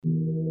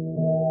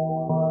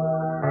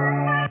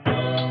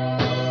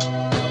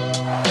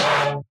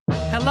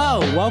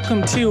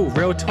welcome to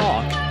Real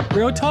Talk.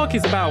 Real Talk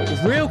is about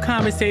real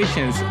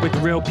conversations with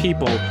real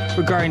people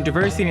regarding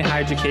diversity in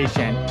higher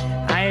education.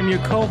 I am your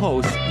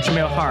co-host,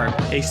 Jamil Harp,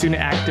 a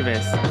student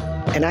activist.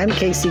 And I'm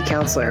Casey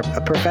Counselor,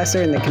 a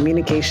professor in the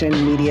Communication,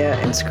 Media,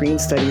 and Screen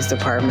Studies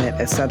Department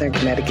at Southern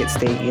Connecticut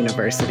State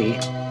University.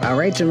 All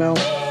right, Jamil,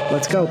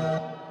 let's go.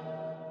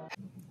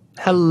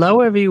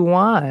 Hello,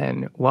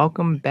 everyone.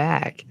 Welcome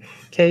back.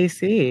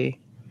 Casey,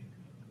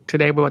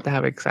 today we're about to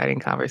have an exciting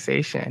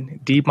conversation,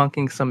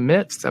 debunking some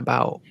myths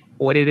about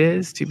what it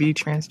is to be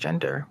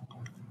transgender.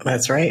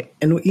 That's right.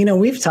 And,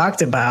 we've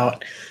talked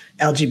about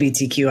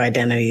LGBTQ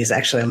identities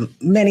actually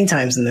many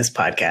times in this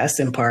podcast,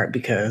 in part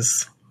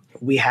because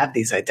we have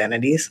these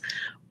identities.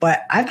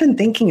 But I've been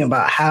thinking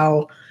about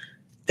how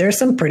there's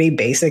some pretty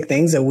basic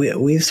things that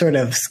we've sort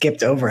of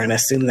skipped over and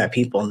assumed that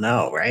people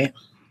know, right?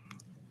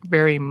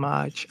 Very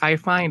much. I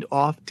find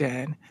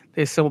often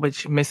there's so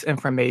much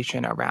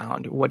misinformation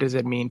around what does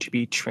it mean to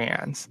be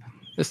trans.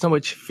 There's so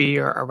much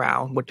fear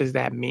around what does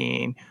that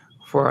mean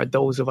for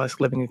those of us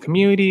living in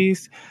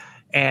communities.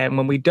 And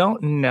when we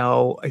don't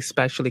know,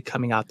 especially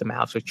coming out the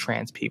mouths of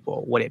trans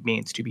people, what it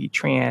means to be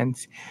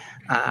trans,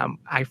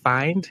 I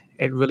find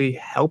it really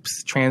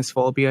helps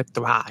transphobia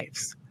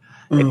thrives.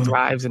 It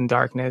thrives in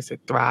darkness.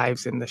 It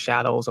thrives in the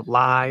shadows of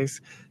lies.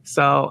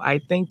 So I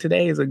think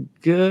today is a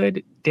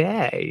good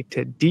day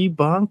to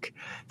debunk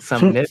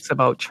some myths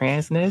about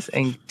transness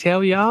and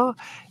tell y'all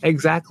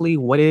exactly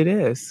what it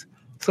is.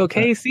 So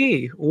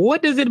Casey,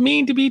 what does it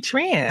mean to be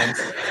trans?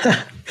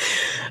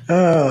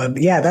 Oh,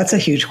 yeah, that's a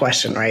huge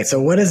question, right? So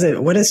what does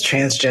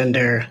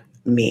transgender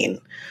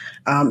mean?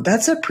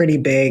 That's a pretty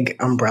big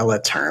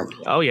umbrella term.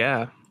 Oh,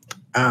 yeah.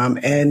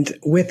 And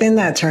within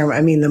that term,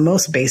 the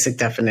most basic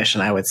definition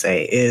I would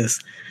say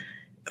is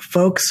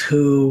folks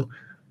who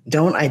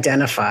don't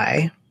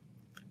identify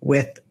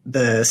with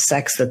the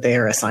sex that they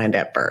are assigned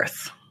at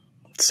birth.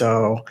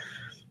 So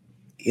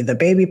the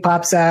baby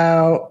pops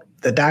out,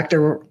 the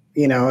doctor,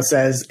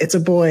 says it's a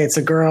boy, it's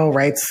a girl,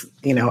 writes,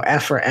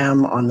 F or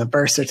M on the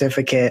birth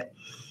certificate.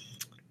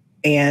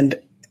 And,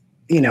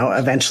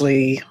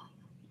 eventually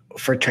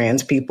for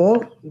trans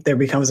people, there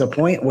becomes a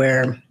point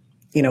where,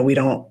 we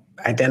don't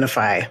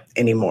identify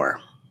anymore.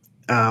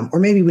 Or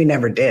maybe we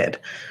never did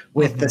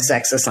with the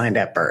sex assigned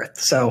at birth.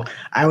 So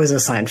I was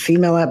assigned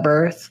female at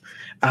birth,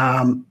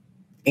 and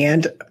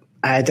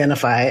I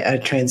identify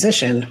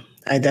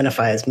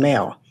as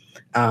male,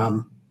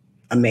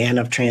 a man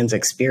of trans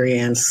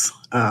experience.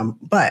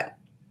 But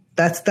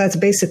that's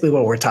basically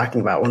what we're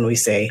talking about when we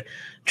say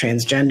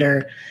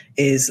transgender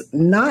is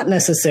not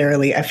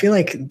necessarily, I feel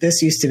like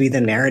this used to be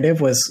the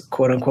narrative was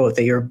quote unquote,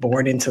 that you're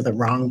born into the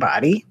wrong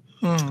body.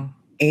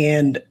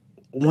 And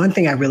one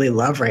thing I really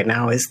love right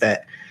now is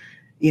that,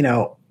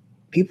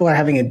 people are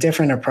having a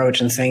different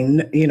approach and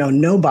saying,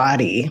 no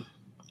body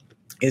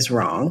is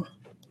wrong.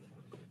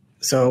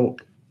 So,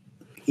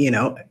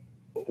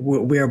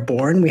 we're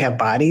born, we have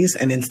bodies.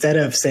 And instead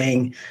of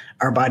saying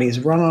our body's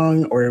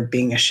wrong or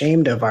being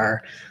ashamed of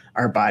our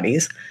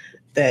bodies,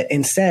 that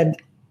instead,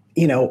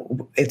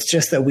 it's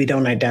just that we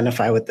don't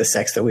identify with the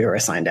sex that we were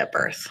assigned at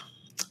birth.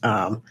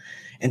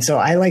 And so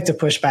I like to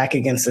push back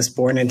against this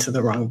born into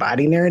the wrong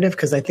body narrative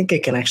because I think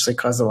it can actually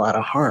cause a lot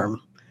of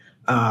harm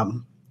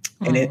and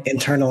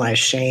internalized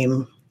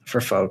shame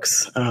for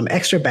folks,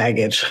 extra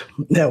baggage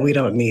that we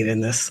don't need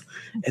in this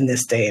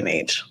day and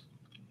age.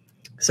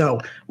 So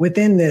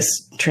within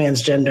this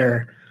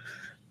transgender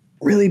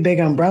really big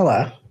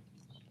umbrella,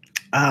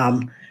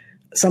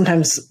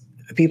 sometimes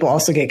people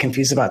also get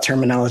confused about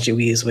terminology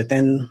we use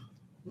within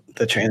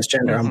the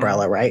transgender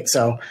umbrella, right?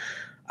 So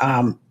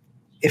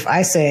if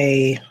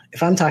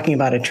I'm talking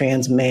about a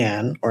trans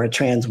man or a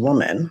trans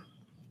woman,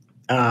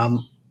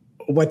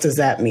 what does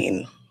that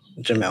mean,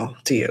 Jamil,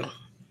 to you?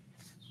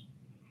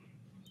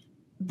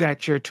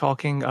 That you're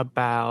talking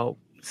about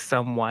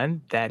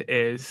someone that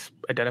is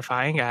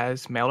identifying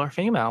as male or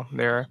female.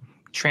 They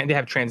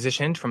have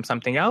transitioned from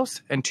something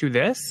else into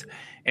this,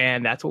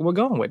 and that's what we're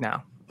going with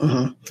now.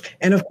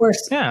 And of course,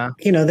 there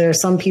are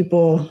some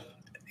people,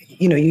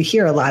 you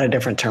hear a lot of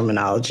different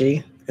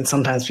terminology. And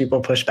sometimes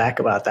people push back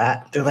about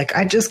that. They're like,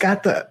 I just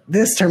got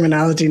this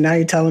terminology. Now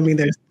you're telling me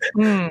there's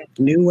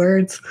new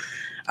words.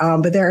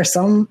 But there are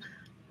some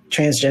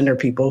transgender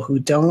people who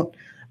don't,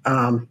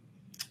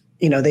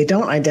 they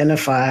don't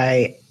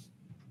identify.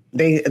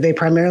 They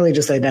primarily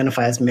just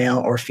identify as male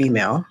or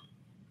female.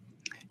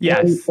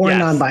 Yes. Or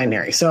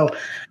non-binary. So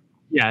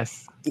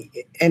yes.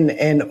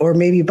 And or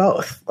maybe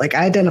both. Like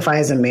I identify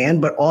as a man,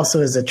 but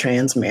also as a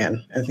trans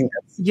man. I think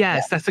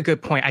that's a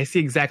good point. I see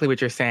exactly what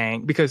you're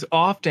saying because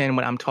often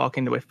when I'm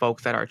talking with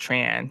folks that are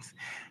trans,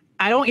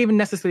 I don't even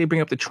necessarily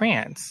bring up the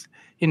trans.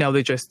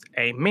 They're just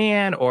a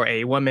man or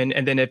a woman.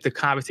 And then if the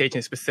conversation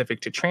is specific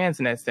to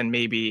transness, then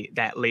maybe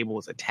that label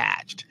is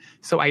attached.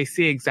 So I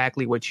see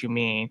exactly what you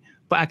mean.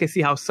 But I can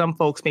see how some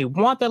folks may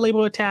want that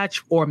label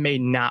attached or may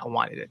not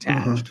want it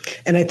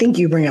attached. And I think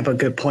you bring up a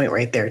good point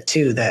right there,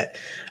 too, that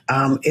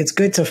it's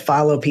good to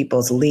follow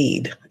people's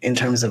lead in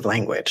terms of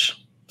language.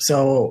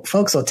 So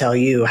folks will tell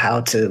you how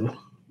to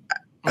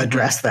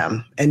address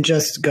them and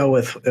just go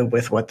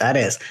with what that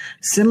is.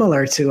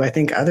 Similar to, I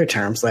think, other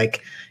terms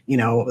like,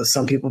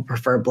 some people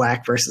prefer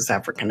Black versus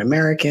African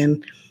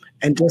American,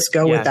 and just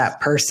go with that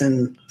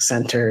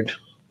person-centered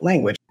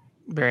language.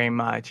 Very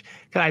much.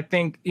 Because I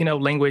think,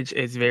 language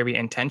is very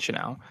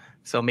intentional.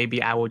 So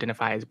maybe I will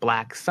identify as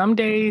Black some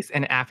days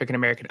and African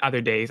American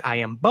other days. I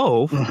am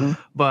both.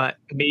 But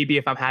maybe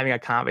if I'm having a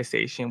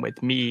conversation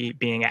with me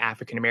being an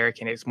African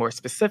American, it's more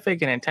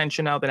specific and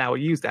intentional, then I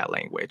would use that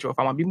language. Or if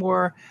I want to be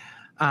more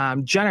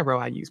general,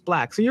 I use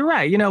Black. So you're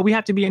right. We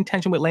have to be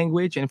intentional with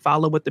language and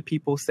follow what the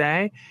people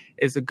say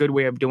is a good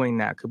way of doing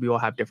that because we all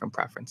have different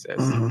preferences.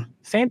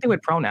 Same thing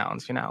with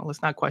pronouns.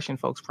 Let's not question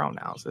folks'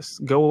 pronouns. Let's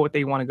go with what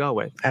they want to go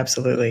with.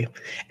 Absolutely.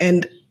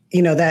 And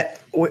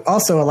that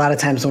also a lot of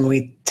times when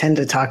we tend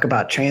to talk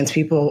about trans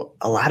people,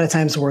 a lot of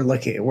times we're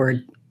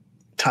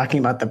talking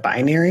about the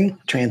binary,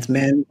 trans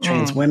men,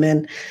 trans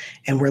women,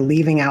 and we're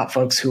leaving out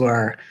folks who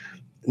are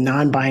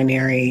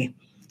non-binary,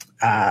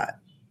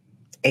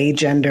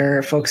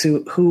 agender, folks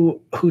who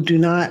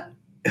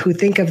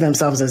think of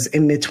themselves as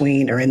in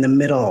between or in the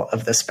middle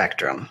of the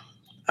spectrum.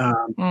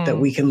 That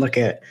we can look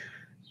at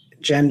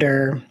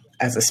gender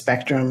as a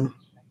spectrum,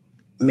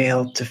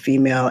 male to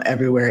female,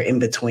 everywhere in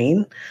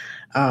between.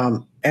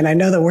 And I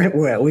know that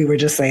we were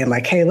just saying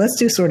like, hey, let's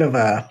do sort of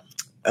a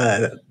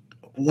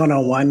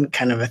 101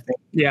 kind of a thing.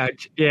 Yeah.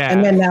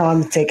 And then now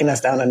I'm taking us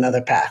down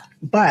another path.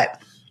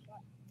 But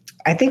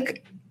I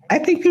think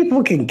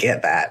people can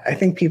get that. I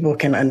think people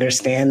can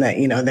understand that,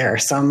 there are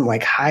some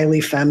like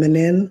highly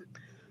feminine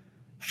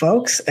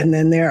folks. And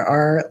then there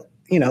are,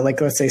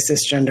 like let's say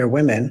cisgender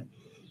women.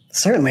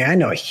 Certainly I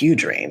know a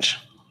huge range.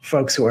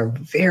 Folks who are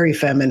very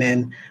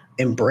feminine,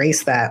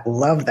 embrace that,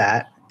 love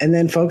that. And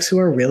then folks who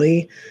are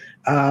really,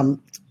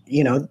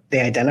 they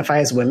identify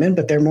as women,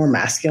 but they're more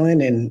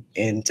masculine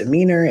in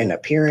demeanor, in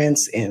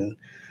appearance, in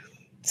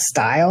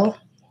style,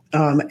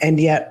 and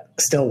yet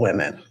still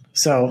women.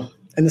 So,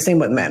 and the same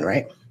with men,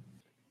 right?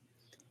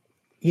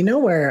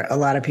 Where a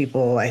lot of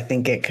people, I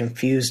think, get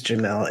confused,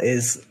 Jamil,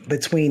 is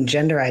between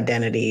gender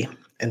identity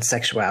and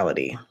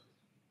sexuality.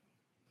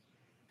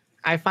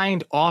 I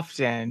find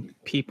often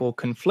people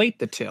conflate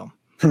the two.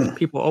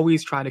 People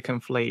always try to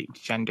conflate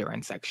gender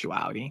and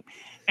sexuality.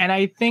 And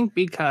I think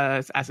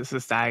because as a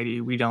society,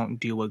 we don't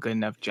do a good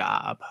enough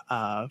job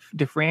of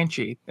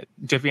differentiating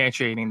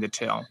the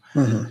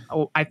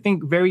two. I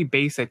think very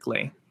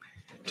basically,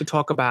 to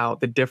talk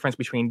about the difference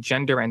between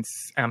gender and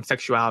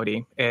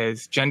sexuality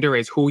is gender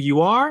is who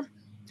you are,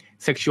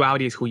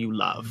 sexuality is who you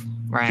love,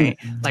 right?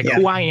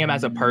 Who I am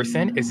as a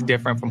person is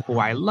different from who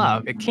I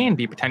love. It can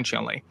be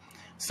potentially.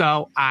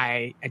 So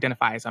I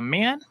identify as a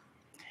man,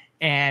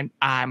 and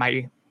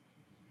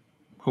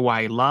who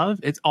I love,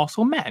 it's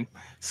also men.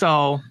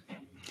 So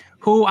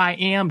who I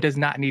am does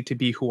not need to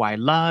be who I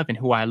love, and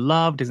who I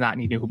love does not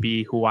need to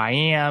be who I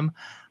am.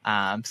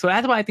 So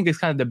that's why I think it's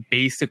kind of the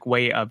basic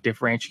way of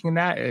differentiating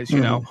that is,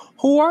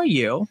 who are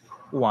you,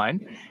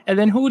 one, and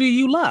then who do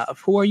you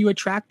love? Who are you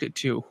attracted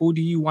to? Who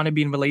do you want to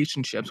be in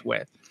relationships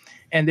with?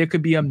 And there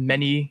could be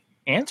many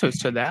answers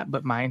to that,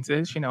 but mine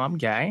is, I'm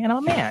gay and I'm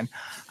a man.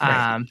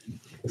 Right.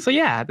 So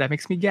yeah, that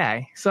makes me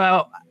gay.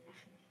 So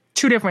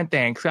two different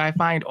things. So I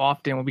find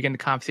often when we get in the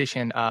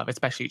conversation of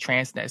especially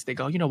transness, they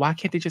go, why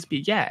can't they just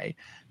be gay?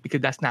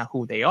 Because that's not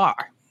who they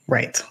are.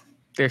 Right.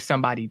 There's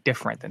somebody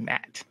different than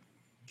that.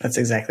 That's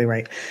exactly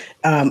right.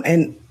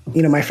 And,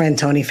 my friend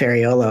Tony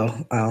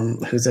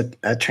Ferriolo, who's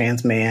a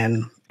trans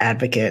man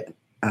advocate,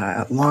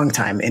 long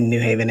time in New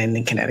Haven and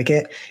in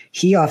Connecticut,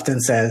 he often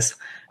says,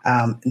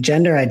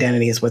 gender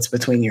identity is what's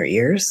between your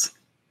ears.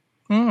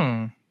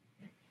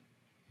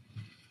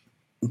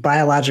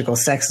 Biological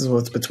sex is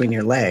what's between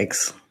your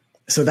legs.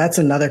 So that's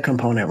another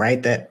component,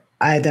 right? That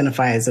I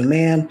identify as a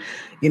man,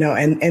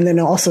 and then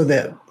also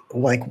that,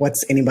 like,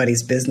 what's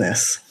anybody's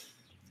business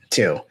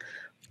too?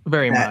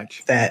 Very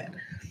much. That,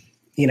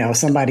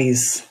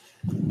 somebody's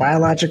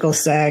biological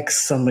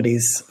sex,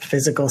 somebody's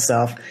physical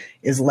self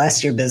is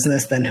less your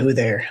business than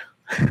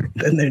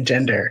than their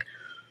gender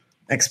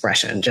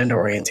expression, gender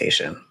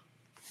orientation.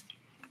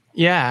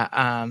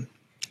 Yeah.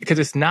 Because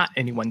it's not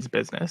anyone's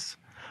business.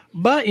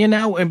 But,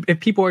 if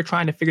people are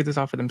trying to figure this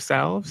out for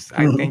themselves,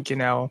 I think,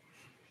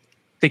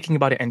 thinking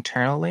about it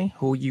internally,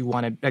 who you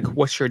want to,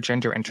 what's your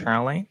gender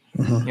internally?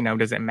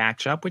 Does it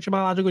match up with your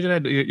biological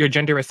gender? Your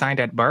gender assigned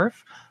at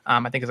birth?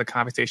 I think it's a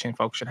conversation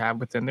folks should have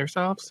within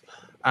themselves.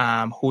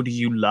 Who do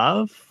you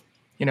love?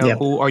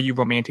 Who are you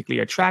romantically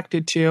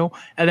attracted to?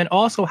 And then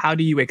also, how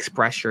do you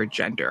express your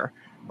gender?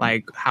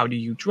 Like, how do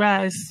you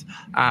dress?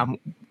 How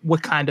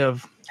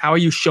are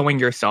you showing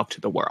yourself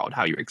to the world?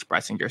 How are you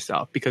expressing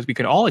yourself? Because we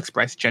can all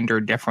express gender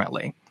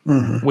differently,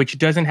 which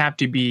doesn't have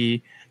to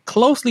be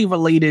closely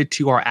related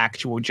to our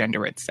actual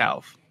gender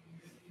itself,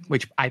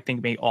 which I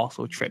think may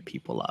also trip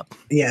people up.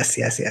 Yes.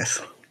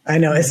 I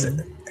know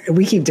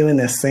we keep doing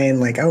this saying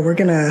like, oh,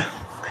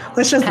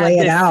 let's just lay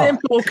it out.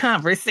 Simple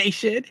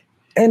conversation.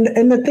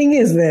 And the thing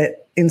is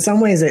that in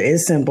some ways it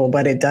is simple,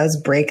 but it does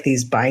break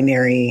these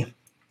binary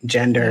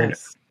gendered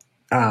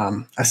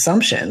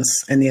assumptions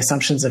and the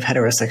assumptions of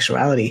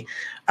heterosexuality.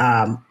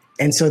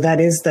 And so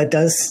that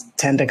does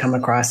tend to come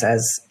across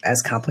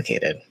as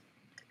complicated.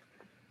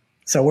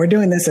 So we're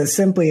doing this as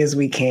simply as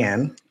we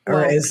can.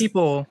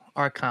 People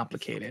are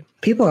complicated.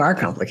 People are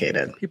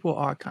complicated. People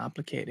are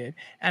complicated.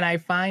 And I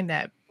find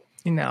that,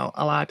 a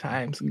lot of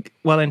times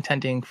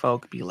well-intending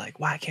folk be like,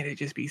 why can't it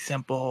just be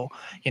simple?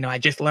 I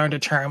just learned a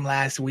term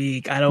last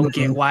week. I don't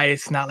get why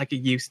it's not like it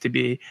used to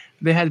be.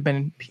 There has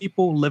been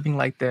people living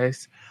like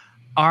this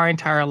our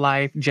entire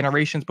life,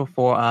 generations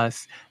before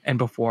us and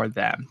before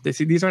them.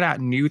 These are not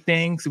new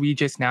things. We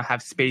just now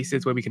have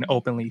spaces where we can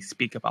openly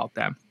speak about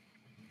them.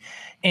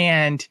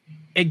 And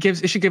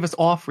it should give us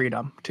all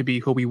freedom to be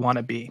who we want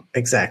to be.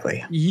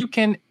 Exactly. You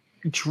can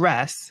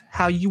dress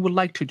how you would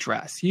like to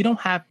dress. You don't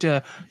have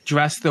to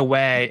dress the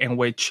way in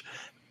which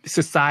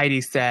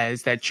society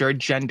says that your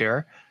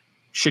gender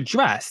should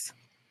dress.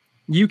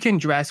 You can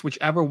dress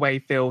whichever way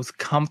feels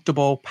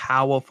comfortable,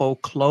 powerful.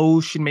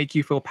 Clothes should make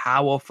you feel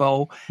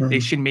powerful.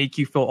 They should make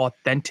you feel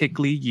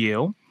authentically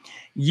you.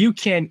 You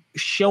can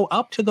show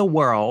up to the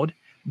world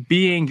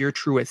being your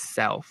truest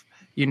self.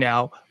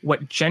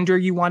 What gender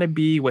you want to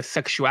be, what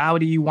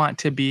sexuality you want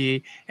to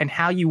be, and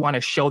how you want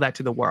to show that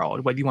to the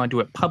world, whether you want to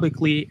do it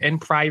publicly, in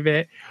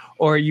private,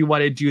 or you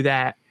want to do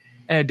that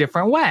in a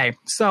different way.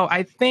 So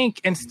I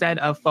think instead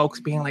of folks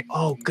being like,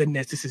 oh,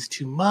 goodness, this is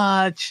too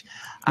much.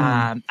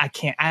 I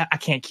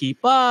can't keep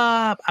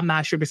up. I'm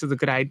not sure this is a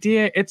good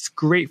idea. It's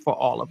great for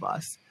all of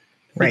us.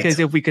 Right. Because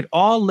if we could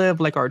all live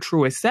like our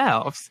truest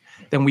selves,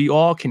 then we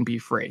all can be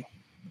free.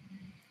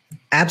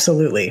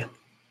 Absolutely.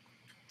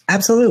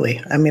 Absolutely.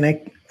 I mean,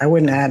 I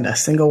wouldn't add a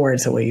single word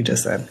to what you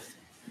just said.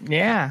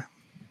 Yeah.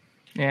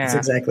 That's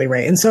exactly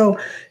right. And so,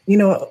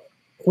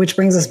 which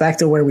brings us back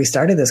to where we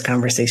started this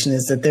conversation,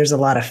 is that there's a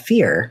lot of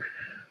fear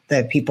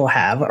that people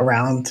have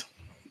around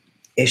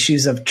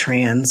issues of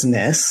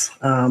transness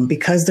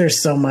because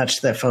there's so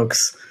much that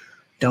folks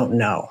don't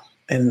know.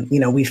 And,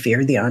 we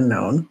fear the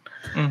unknown.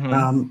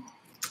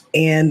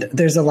 And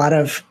there's a lot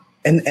of,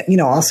 and,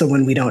 also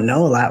when we don't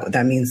know a lot,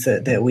 that means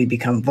that we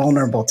become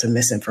vulnerable to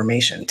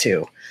misinformation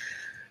too.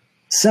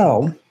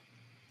 So,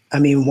 I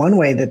mean, one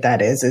way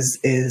that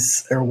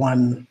is, or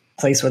one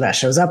place where that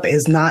shows up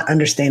is not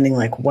understanding,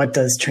 like, what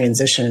does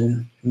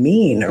transition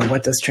mean, or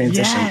what does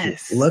transition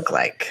look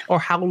like? Or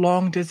how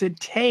long does it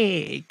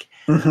take?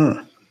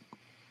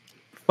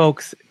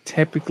 Folks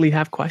typically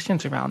have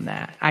questions around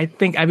that. I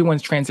think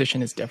everyone's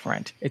transition is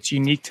different. It's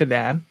unique to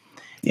them,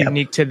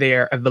 unique to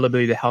their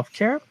availability to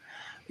healthcare,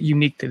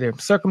 unique to their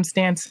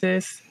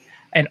circumstances,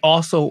 and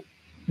also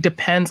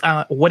depends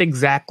on what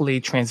exactly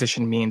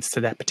transition means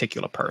to that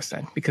particular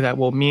person, because that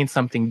will mean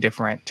something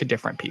different to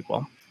different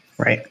people.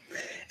 Right.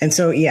 And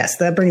so, yes,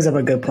 that brings up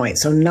a good point.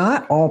 So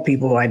not all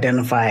people who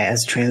identify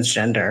as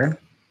transgender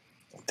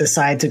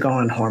decide to go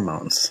on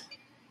hormones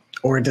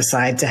or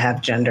decide to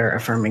have gender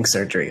affirming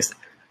surgeries.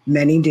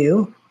 Many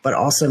do, but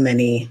also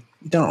many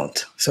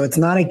don't. So it's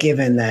not a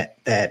given that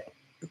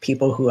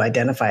people who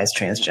identify as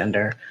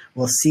transgender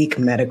will seek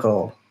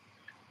medical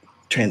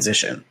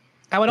transition.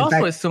 I would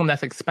also assume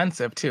that's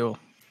expensive too.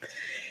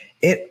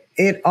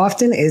 It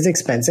often is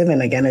expensive.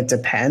 And again, it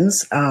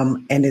depends,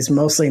 and is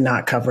mostly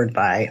not covered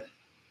by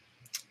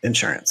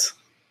insurance.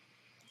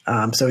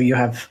 So you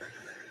have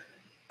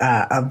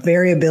a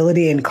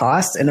variability in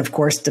cost. And of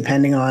course,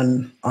 depending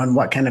on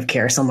what kind of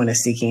care someone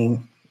is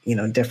seeking,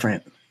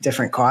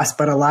 different costs.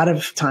 But a lot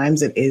of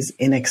times it is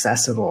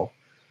inaccessible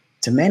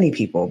to many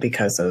people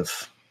because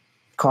of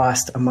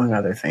cost, among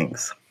other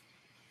things.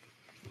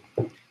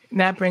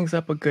 That brings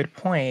up a good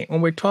point.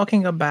 When we're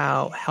talking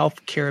about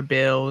healthcare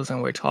bills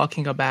and we're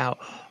talking about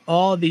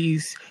all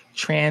these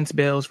trans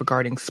bills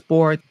regarding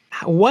sport,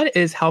 what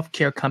is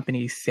healthcare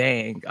companies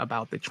saying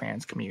about the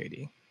trans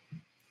community?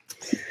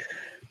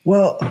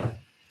 Well,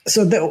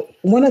 so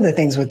one of the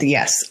things with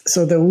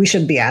we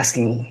should be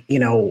asking,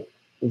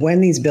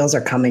 when these bills are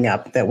coming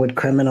up that would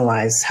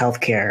criminalize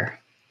healthcare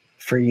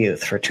for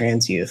youth, for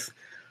trans youth,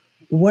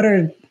 what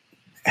are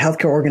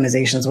healthcare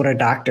organizations, what are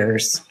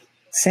doctors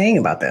saying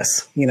about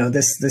this?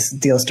 This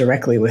deals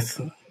directly with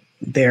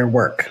their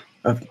work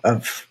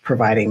of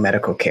providing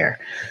medical care.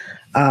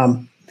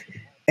 And,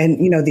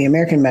 the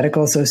American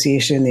Medical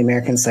Association, the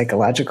American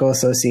Psychological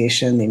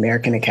Association, the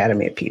American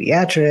Academy of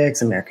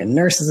Pediatrics, American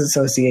Nurses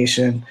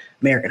Association,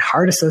 American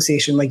Heart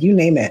Association, like you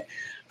name it,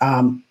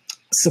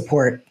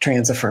 support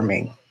trans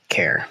affirming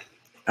care.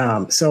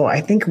 So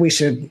I think we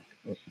should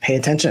pay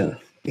attention,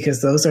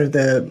 because those are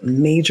the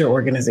major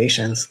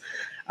organizations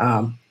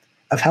of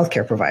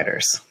healthcare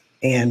providers.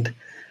 And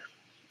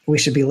we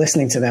should be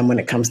listening to them when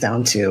it comes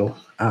down to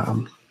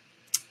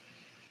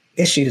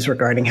issues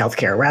regarding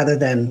healthcare, rather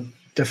than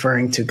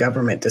deferring to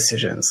government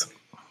decisions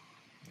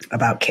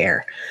about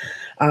care.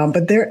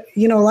 But there,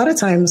 a lot of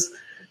times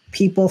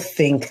people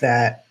think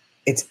that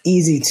it's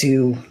easy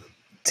to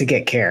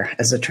get care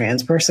as a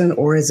trans person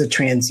or as a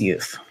trans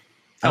youth.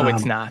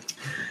 It's not.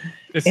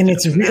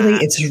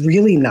 It's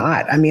really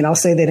not. I mean, I'll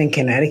say that in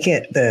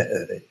Connecticut,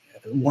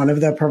 one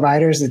of the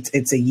providers,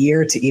 it's a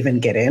year to even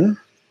get in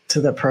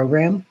to the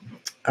program.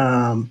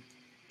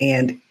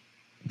 And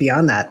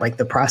beyond that, like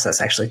the process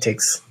actually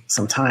takes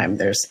some time.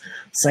 There's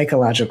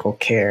psychological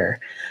care.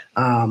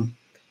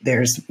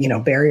 There's,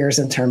 barriers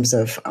in terms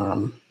of,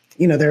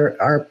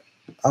 there are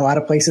a lot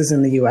of places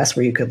in the US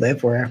where you could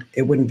live where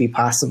it wouldn't be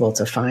possible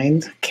to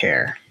find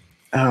care.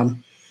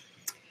 And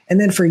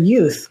then for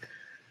youth,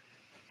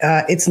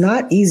 it's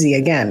not easy.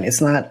 Again,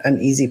 it's not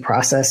an easy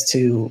process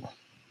to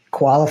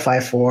qualify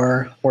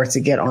for or to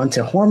get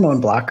onto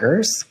hormone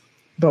blockers.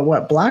 But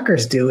what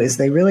blockers do is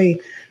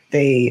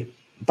they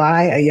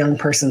buy a young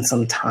person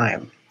some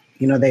time.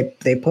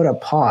 They put a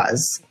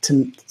pause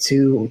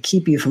to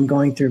keep you from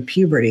going through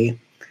puberty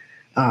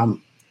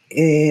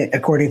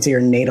according to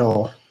your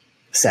natal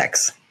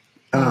sex.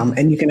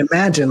 And you can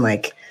imagine,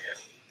 like,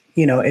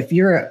 if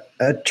you're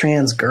a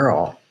trans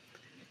girl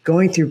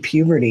going through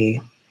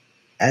puberty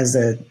as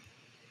a,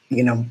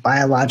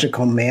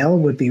 biological male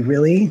would be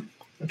really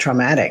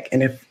traumatic.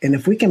 And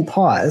if we can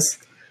pause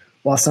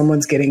while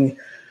someone's getting,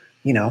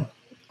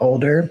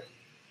 older,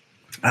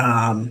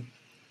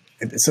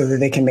 so that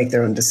they can make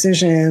their own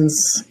decisions,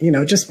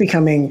 just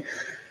becoming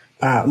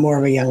more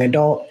of a young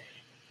adult,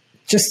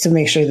 just to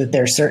make sure that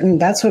they're certain.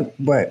 That's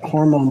what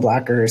hormone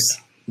blockers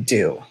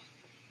do.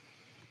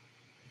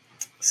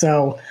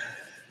 So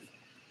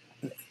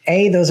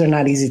A, those are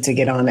not easy to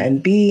get on,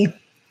 and B,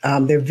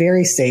 they're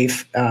very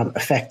safe,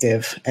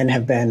 effective, and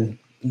have been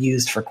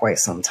used for quite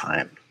some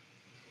time.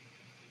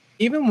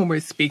 Even when we're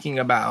speaking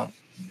about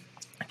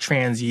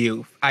trans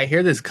youth, I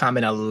hear this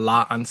comment a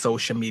lot on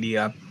social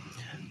media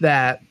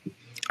that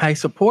I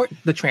support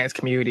the trans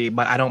community,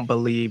 but I don't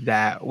believe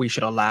that we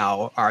should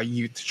allow our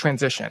youth to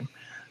transition.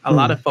 A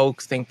lot of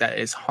folks think that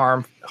it's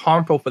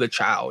harmful for the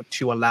child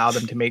to allow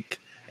them to make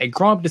a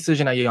grown-up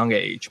decision at a young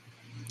age.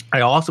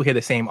 I also hear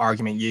the same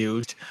argument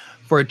used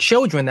for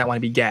children that want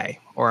to be gay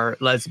or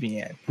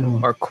lesbian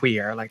or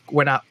queer. Like,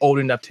 we're not old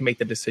enough to make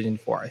the decision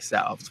for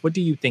ourselves. What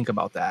do you think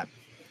about that?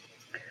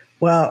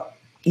 Well,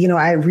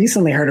 I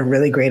recently heard a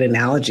really great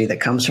analogy that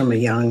comes from a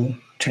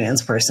young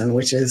trans person,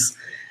 which is,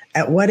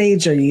 at what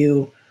age do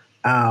you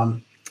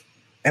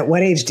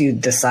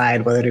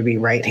decide whether to be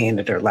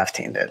right-handed or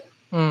left-handed?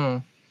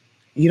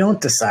 You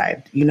don't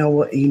decide.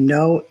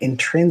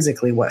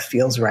 Intrinsically what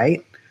feels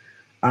right.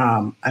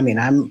 I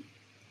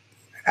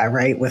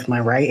write with my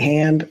right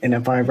hand, and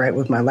if I write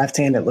with my left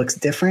hand, it looks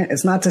different.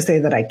 It's not to say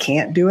that I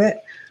can't do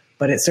it,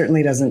 but it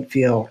certainly doesn't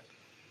feel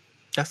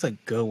That's a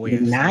good way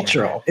of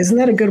natural. Isn't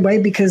that a good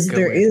way? Because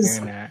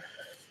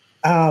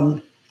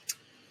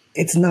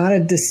it's not a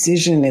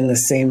decision in the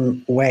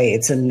same way.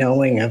 It's a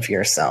knowing of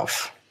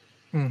yourself,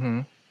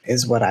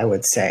 is what I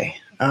would say.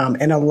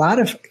 And a lot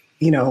of,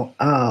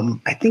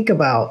 I think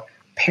about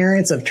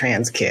parents of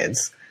trans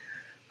kids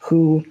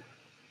who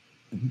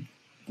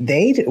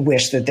they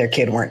wish that their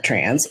kid weren't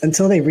trans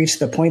until they reach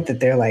the point that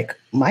they're like,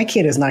 my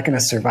kid is not going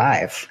to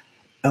survive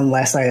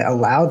unless I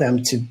allow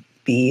them to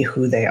be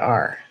who they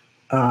are.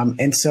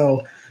 And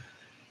so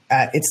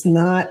it's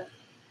not,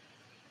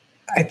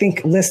 I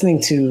think,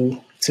 listening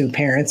to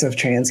parents of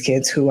trans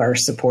kids who are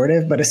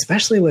supportive, but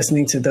especially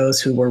listening to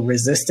those who were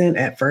resistant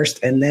at first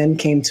and then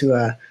came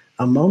to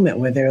a moment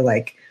where they're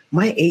like,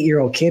 my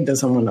 8-year-old kid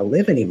doesn't want to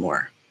live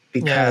anymore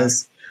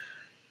because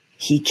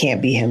he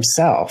can't be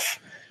himself.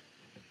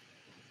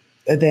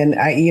 Then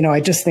I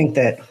just think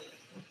that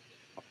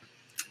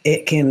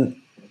it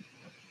can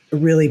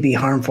really be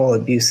harmful,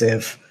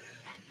 abusive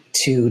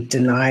to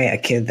deny a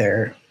kid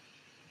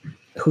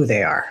who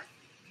they are.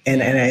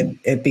 And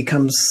it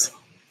becomes,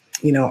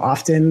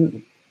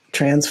 often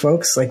trans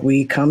folks, like,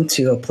 we come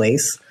to a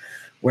place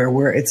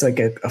where it's like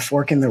a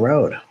fork in the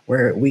road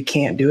where we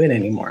can't do it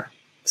anymore.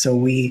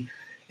 So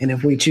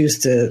if we choose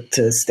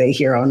to stay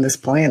here on this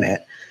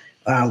planet,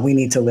 we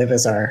need to live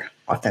as our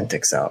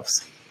authentic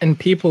selves. And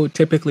people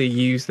typically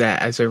use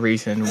that as a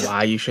reason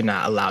why you should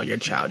not allow your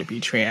child to be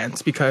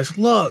trans, because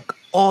look,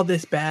 all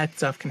this bad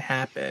stuff can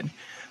happen.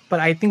 But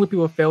I think what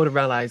people fail to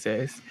realize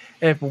is,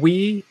 if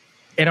we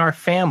in our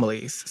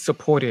families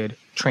supported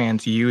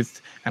trans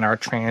youth and our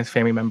trans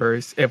family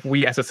members, if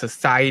we as a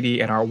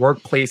society in our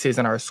workplaces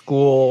and our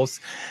schools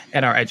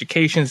and our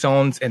education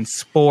zones and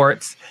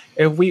sports,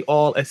 if we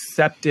all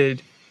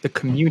accepted the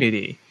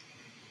community,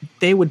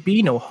 there would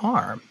be no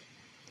harm,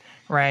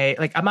 right?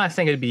 Like, I'm not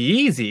saying it'd be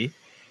easy,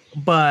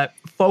 but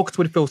folks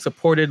would feel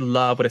supported,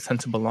 loved, with a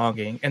sense of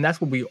belonging. And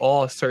that's what we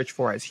all search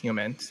for as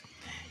humans.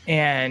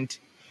 And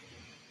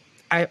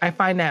I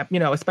find that,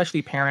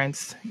 especially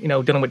parents,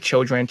 dealing with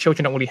children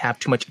don't really have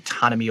too much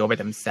autonomy over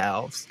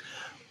themselves.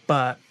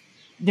 But,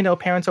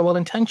 parents are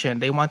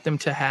well-intentioned. They want them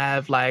to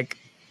have, like,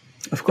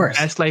 of course,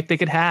 the best life they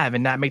could have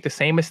and not make the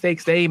same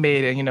mistakes they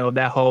made and,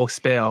 that whole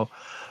spill.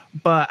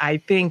 But I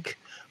think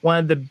one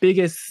of the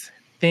biggest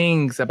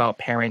things about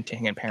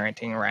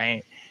parenting,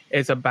 right,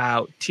 is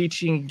about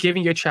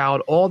giving your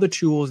child all the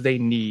tools they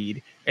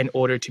need in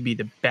order to be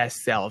the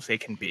best selves they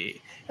can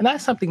be. And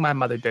that's something my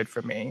mother did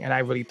for me, and I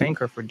really thank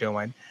her for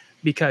doing,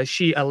 because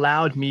she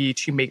allowed me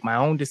to make my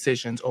own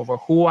decisions over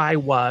who I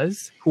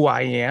was, who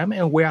I am,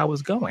 and where I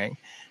was going.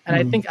 And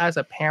I think as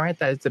a parent,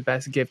 that is the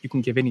best gift you can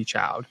give any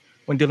child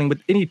when dealing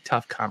with any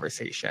tough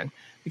conversation.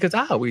 because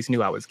I always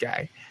knew I was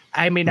gay.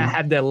 I may not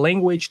have the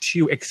language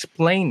to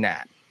explain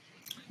that.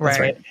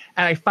 Right.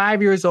 At like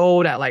 5 years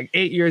old, at like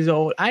 8 years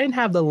old, I didn't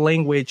have the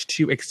language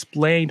to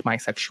explain my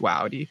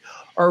sexuality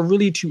or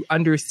really to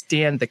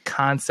understand the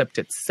concept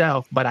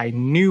itself, but I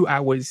knew I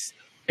was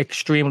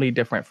extremely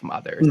different from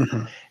others.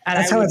 And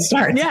that's how it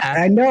starts. Yeah.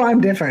 I know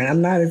I'm different.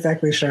 I'm not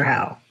exactly sure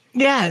how.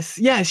 Yes,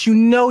 you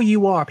know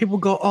you are. People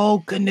go,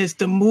 oh goodness,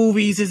 the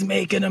movies is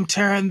making them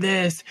turn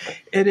this.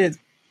 It is.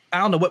 I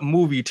don't know what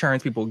movie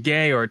turns people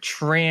gay or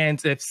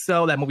trans. If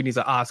so, that movie needs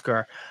an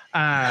Oscar.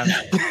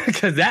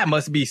 Because that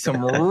must be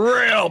some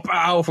real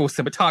powerful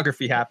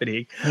cinematography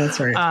happening. That's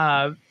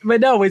right. But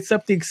no, it's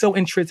something so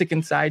intrinsic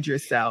inside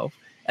yourself.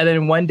 And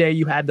then one day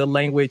you had the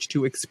language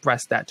to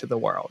express that to the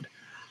world.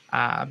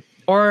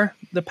 Or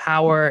the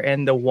power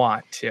and the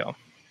want to.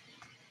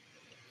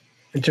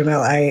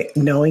 Jamel,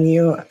 knowing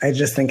you, I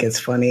just think it's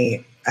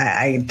funny.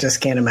 I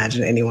just can't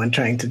imagine anyone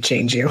trying to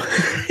change you.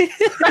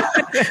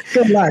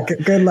 Good luck.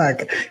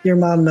 Your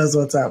mom knows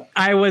what's up.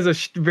 I was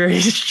a very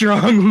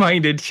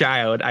strong-minded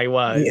child. I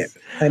was. Yeah,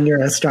 and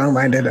you're a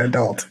strong-minded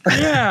adult.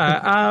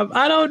 Yeah.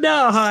 I don't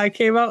know how I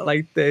came out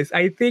like this.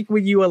 I think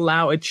when you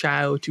allow a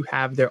child to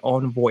have their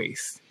own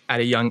voice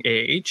at a young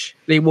age,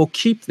 they will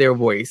keep their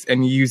voice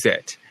and use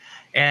it.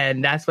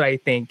 And that's what I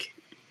think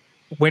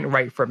went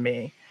right for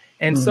me.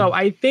 And so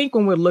I think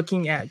when we're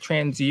looking at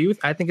trans youth,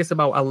 I think it's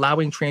about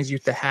allowing trans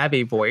youth to have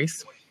a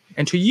voice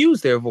and to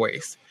use their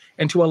voice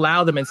and to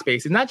allow them in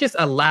spaces, not just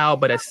allow,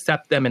 but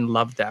accept them and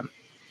love them.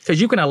 Because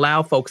you can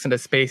allow folks into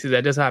spaces,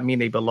 that does not mean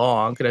they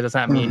belong. That does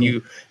not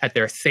mean that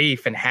they're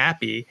safe and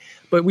happy.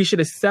 But we should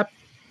accept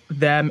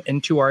them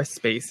into our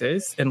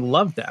spaces and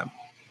love them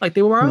like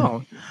they were our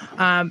own.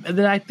 And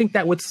then I think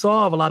that would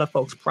solve a lot of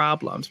folks'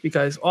 problems,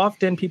 because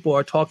often people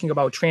are talking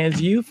about trans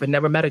youth and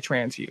never met a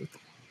trans youth.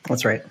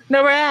 That's right.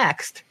 Never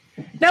asked.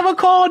 Never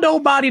called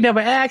nobody. Never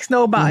asked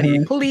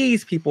nobody.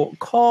 Please, people,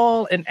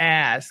 call and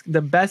ask.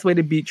 The best way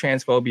to beat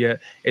transphobia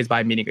is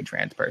by meeting a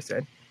trans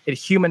person. It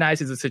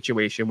humanizes the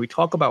situation. We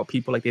talk about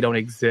people like they don't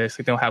exist,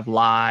 like they don't have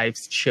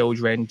lives,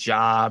 children,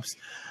 jobs,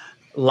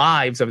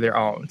 lives of their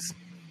own.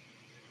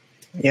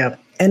 Yeah.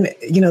 And,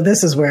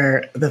 this is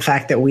where the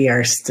fact that we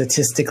are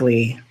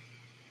statistically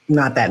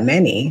not that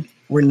many,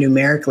 we're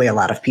numerically a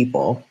lot of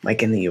people,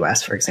 like in the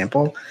US, for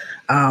example.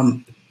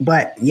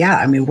 But yeah,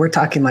 I mean, we're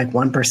talking like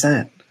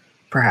 1%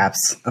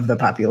 perhaps of the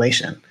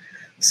population.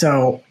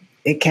 So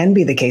it can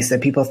be the case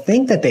that people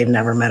think that they've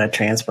never met a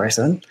trans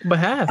person,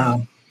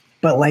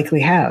 but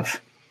likely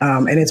have.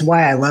 And it's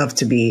why I love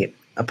to be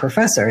a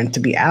professor and to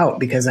be out,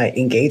 because I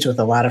engage with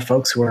a lot of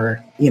folks who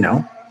are,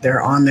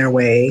 they're on their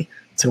way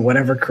to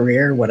whatever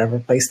career, whatever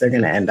place they're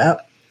going to end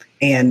up.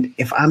 And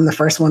if I'm the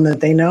first one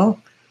that they know,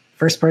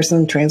 first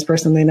person, trans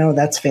person they know,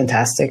 that's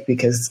fantastic,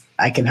 because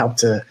I can help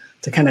to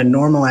kind of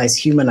normalize,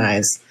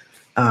 humanize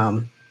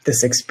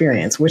this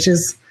experience, which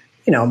is,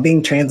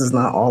 being trans is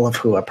not all of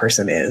who a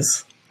person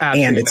is.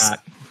 Absolutely and it's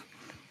not.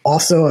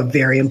 Also a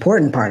very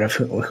important part of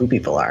who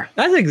people are.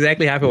 That's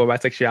exactly how I feel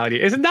about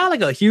sexuality. It's not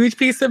like a huge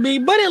piece of me,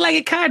 but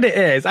it kind of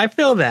is. I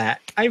feel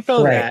that.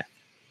 Right.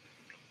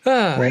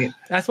 Right.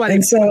 That's why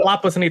a lot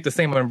of us need the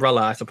same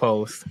umbrella, I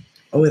suppose.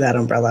 Oh, that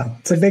umbrella.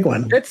 It's a big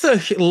one. It's a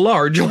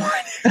large one.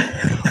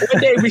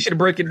 One day we should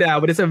break it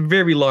down, but it's a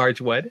very large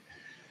one.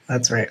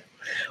 That's right.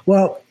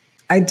 Well,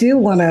 I do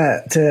want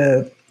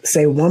to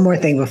say one more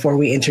thing before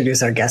we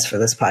introduce our guest for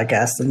this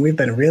podcast. And we've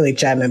been really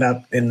chatting it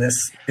up in this.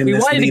 We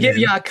wanted to give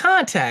y'all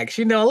context,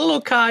 a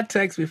little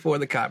context before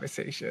the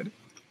conversation.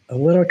 A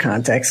little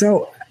context.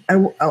 So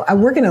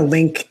we're going to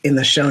link in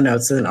the show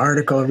notes a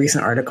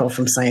recent article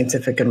from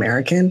Scientific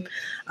American,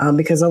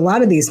 because a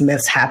lot of these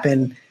myths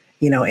happen,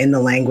 in the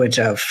language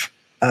of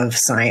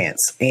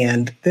science.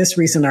 And this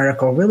recent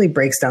article really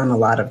breaks down a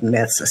lot of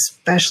myths,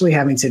 especially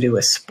having to do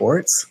with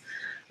sports.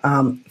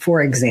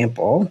 For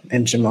example,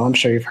 and Jamal, I'm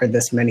sure you've heard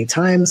this many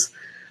times,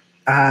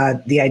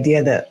 the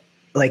idea that,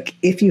 like,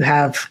 if you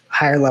have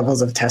higher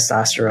levels of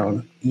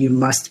testosterone, you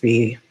must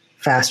be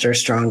faster,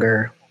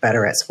 stronger,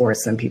 better at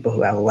sports than people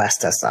who have less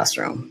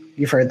testosterone.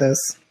 You've heard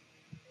this?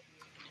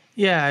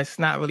 Yeah, it's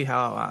not really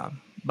how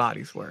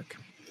bodies work.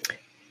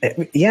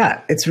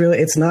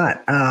 It's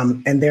not.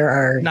 And there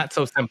are... Not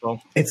so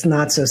simple. It's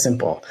not so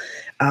simple.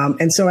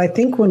 And so I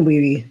think when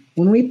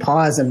we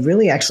pause and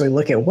really actually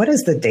look at what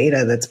is the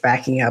data that's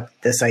backing up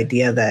this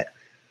idea that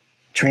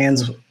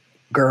trans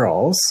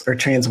girls or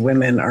trans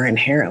women are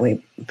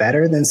inherently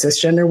better than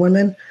cisgender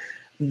women,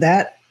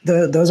 that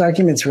those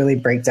arguments really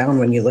break down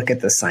when you look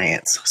at the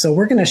science. So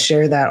we're going to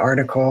share that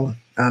article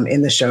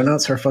in the show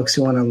notes for folks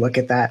who want to look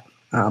at that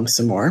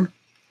some more.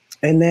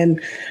 And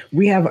then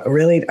we have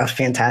really a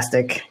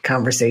fantastic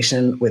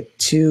conversation with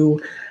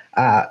two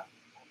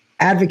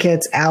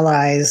advocates,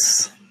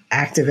 allies,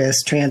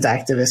 activists, trans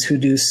activists who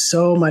do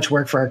so much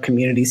work for our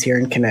communities here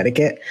in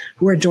Connecticut,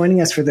 who are joining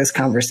us for this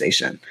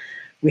conversation.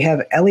 We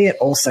have Elliot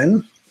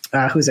Olson,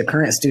 who's a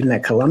current student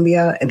at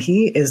Columbia, and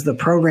he is the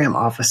program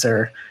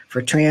officer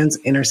for trans,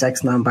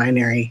 intersex,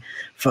 non-binary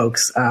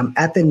folks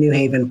at the New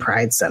Haven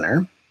Pride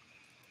Center.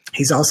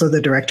 He's also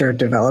the director of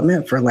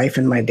development for Life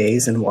in My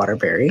Days in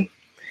Waterbury.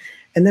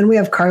 And then we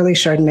have Carly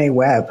Chardonnay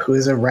Webb, who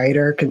is a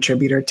writer,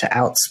 contributor to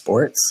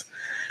Outsports.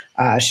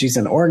 She's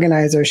an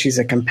organizer. She's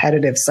a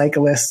competitive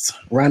cyclist,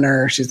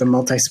 runner. She's a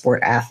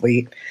multi-sport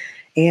athlete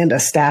and a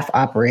staff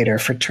operator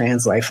for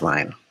Trans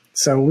Lifeline.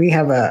 So we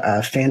have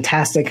a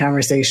fantastic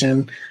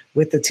conversation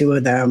with the two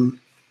of them.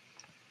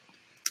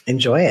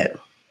 Enjoy it.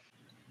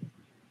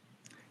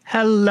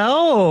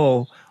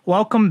 Hello.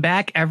 Welcome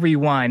back,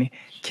 everyone.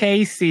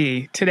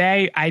 Casey,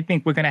 today I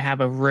think we're going to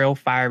have a real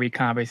fiery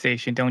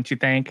conversation, don't you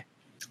think?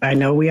 I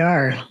know we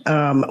are.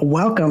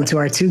 Welcome to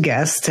our two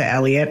guests, to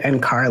Elliot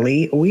and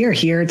Carly. We are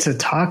here to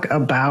talk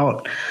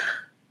about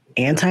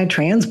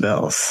anti-trans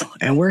bills,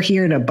 and we're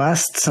here to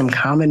bust some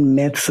common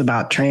myths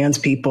about trans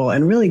people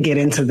and really get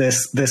into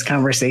this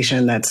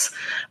conversation that's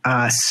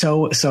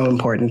so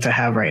important to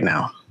have right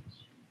now.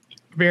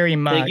 Very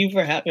much. Thank you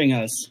for having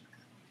us.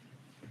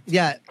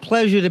 Yeah,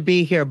 pleasure to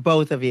be here,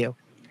 both of you.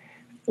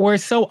 We're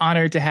so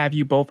honored to have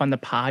you both on the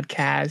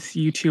podcast.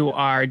 You two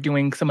are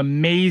doing some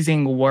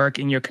amazing work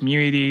in your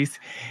communities.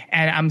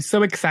 And I'm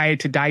so excited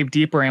to dive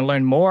deeper and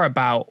learn more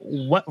about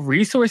what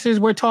resources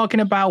we're talking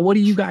about. What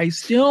are you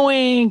guys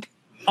doing?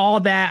 All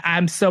that.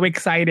 I'm so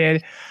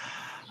excited.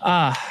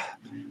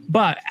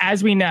 But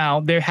as we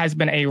know, there has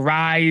been a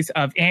rise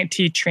of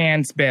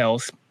anti-trans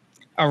bills.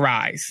 A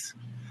rise.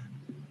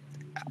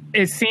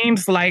 It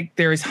seems like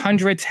there's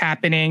hundreds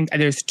happening.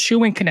 There's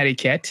 2 in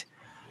Connecticut.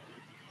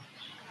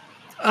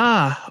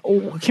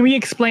 Can we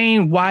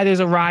explain why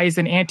there's a rise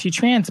in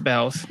anti-trans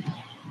bills?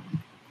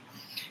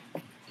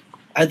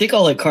 I think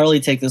I'll let Carly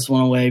take this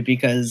one away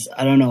because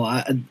I don't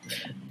know.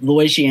 The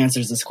way she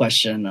answers this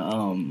question,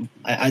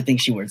 I think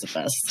she words it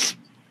best.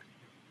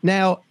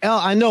 Now,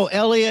 I know,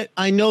 Elliot,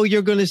 I know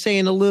you're going to say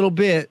in a little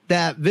bit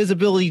that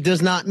visibility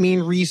does not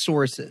mean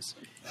resources.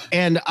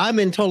 And I'm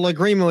in total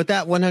agreement with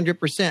that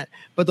 100%.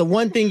 But the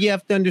one thing you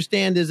have to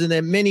understand is that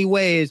in many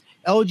ways,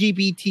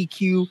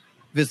 LGBTQ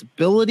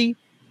visibility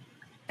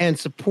and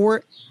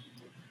support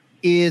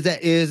is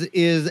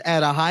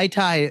at a high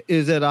tide,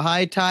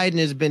 and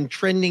has been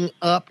trending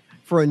up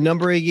for a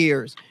number of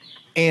years.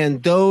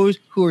 And those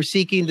who are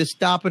seeking to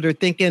stop it are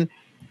thinking,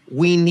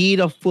 we need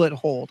a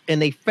foothold. And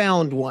they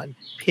found one.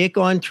 Pick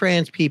on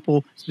trans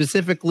people,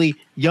 specifically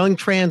young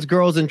trans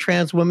girls and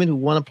trans women who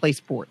want to play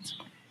sports.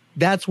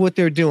 That's what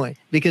they're doing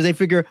because they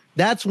figure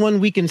that's one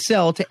we can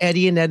sell to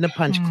Eddie and Edna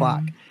Punch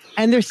Clock.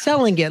 And they're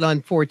selling it,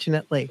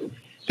 unfortunately.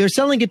 They're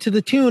selling it to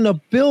the tune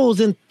of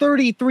bills in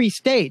 33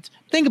 states.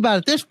 Think about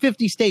it. There's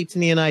 50 states in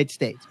the United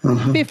States,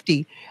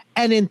 50.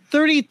 And in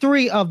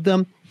 33 of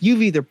them,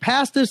 you've either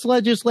passed this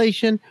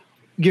legislation,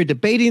 you're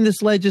debating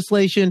this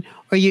legislation,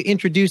 or you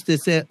introduced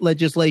this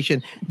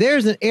legislation.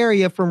 There's an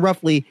area from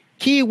roughly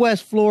Key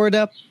West,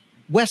 Florida,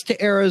 west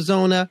to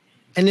Arizona,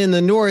 and in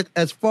the north,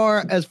 as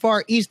far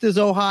east as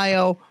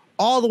Ohio,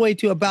 all the way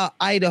to about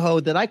Idaho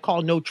that I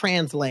call no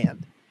trans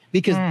land.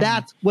 Because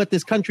that's what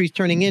this country's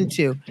turning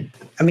into.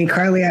 I mean,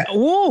 Carly, I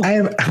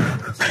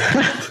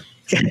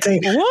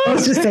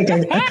let's just take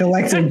a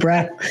collective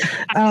breath.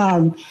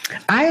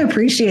 I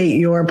appreciate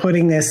your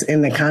putting this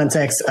in the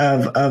context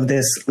of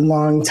this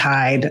long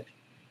tide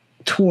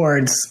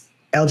towards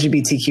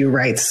LGBTQ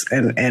rights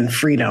and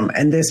freedom,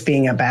 and this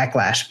being a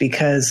backlash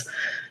because,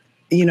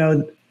 you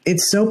know,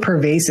 it's so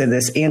pervasive.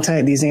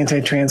 These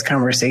anti-trans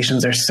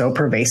conversations are so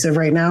pervasive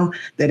right now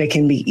that it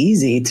can be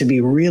easy to be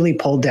really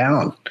pulled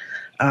down.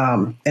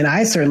 And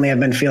I certainly have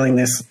been feeling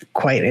this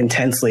quite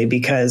intensely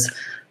because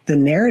the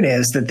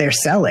narratives that they're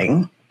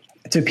selling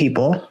to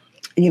people,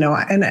 you know,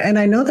 and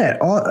I know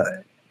that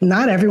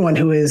not everyone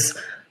who is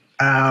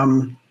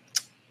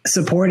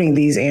supporting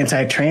these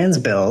anti-trans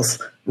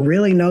bills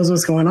really knows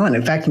what's going on.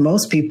 In fact,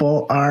 most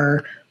people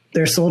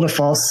they're sold a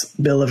false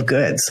bill of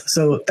goods.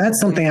 So that's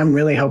something I'm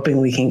really hoping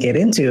we can get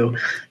into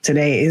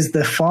today is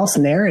the false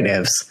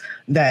narratives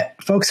that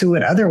folks who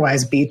would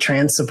otherwise be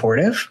trans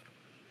supportive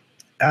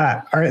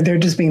they're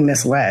just being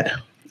misled.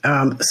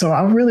 So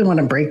I really want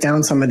to break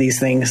down some of these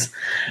things,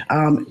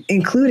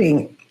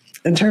 including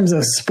in terms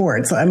of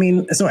sports. I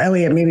mean, so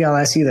Elliot, maybe I'll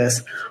ask you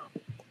this.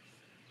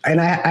 And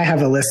I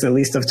have a list at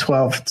least of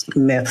 12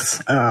 myths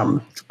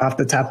off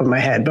the top of my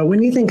head. But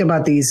when you think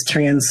about these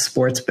trans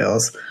sports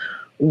bills,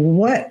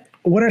 what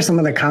are some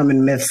of the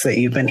common myths that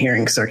you've been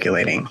hearing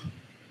circulating?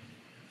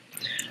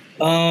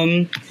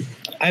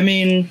 I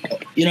mean,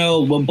 you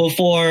know,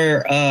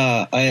 before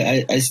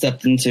I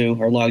stepped into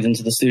or logged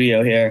into the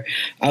studio here,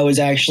 I was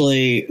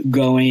actually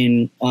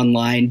going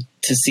online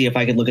to see if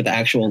I could look at the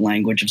actual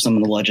language of some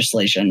of the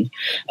legislation,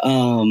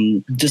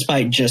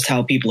 despite just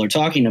how people are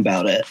talking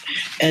about it.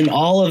 And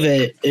all of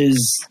it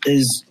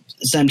is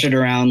centered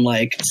around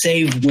like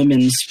save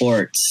women's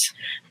sports.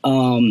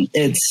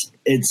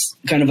 It's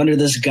kind of under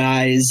this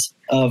guise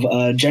of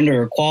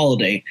gender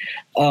equality,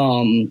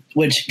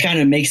 which kind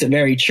of makes it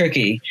very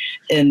tricky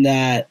in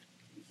that,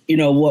 you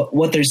know,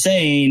 what they're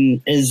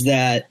saying is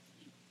that,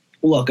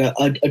 look,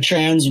 a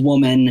trans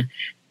woman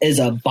is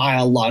a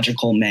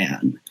biological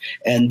man.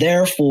 And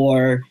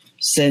therefore,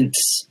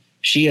 since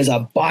she is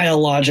a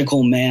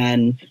biological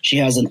man. She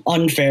has an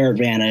unfair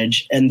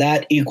advantage, and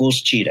that equals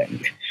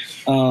cheating.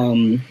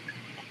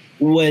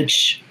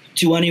 Which,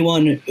 to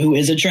anyone who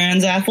is a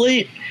trans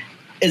athlete,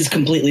 is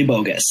completely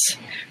bogus.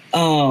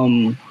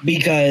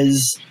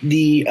 Because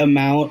the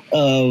amount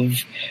of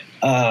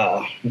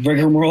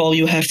rigmarole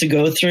you have to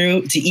go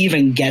through to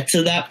even get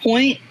to that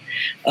point,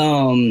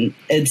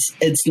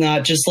 it's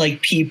not just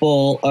like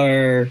people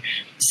are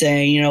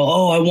saying, you know,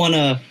 oh, I want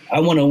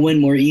to win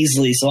more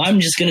easily, so I'm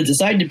just going to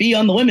decide to be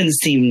on the women's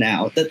team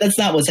now. That's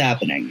not what's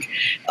happening.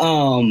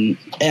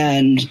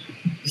 And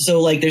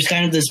so, like, there's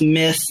kind of this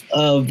myth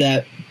of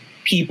that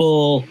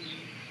people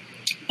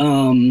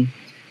kind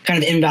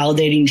of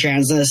invalidating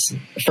transness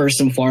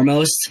first and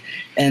foremost,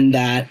 and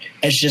that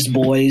it's just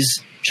boys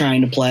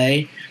trying to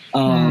play.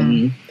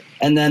 And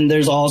then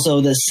there's also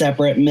this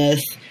separate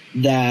myth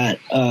that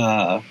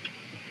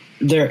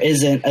there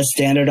isn't a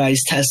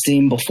standardized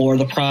testing before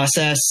the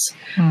process,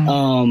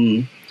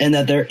 and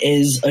that there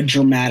is a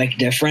dramatic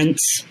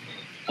difference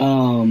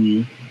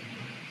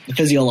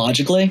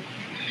physiologically.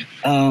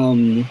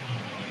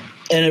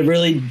 And it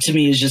really, to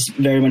me, is just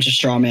very much a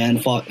straw man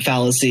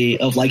fallacy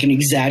of like an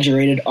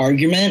exaggerated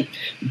argument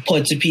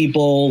put to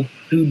people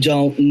who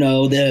don't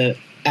know the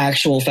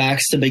actual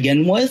facts to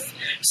begin with.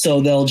 So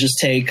they'll just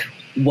take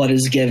what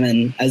is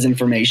given as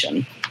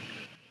information.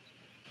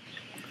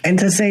 And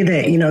to say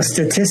that, you know,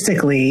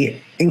 statistically,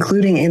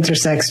 including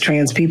intersex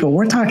trans people,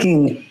 we're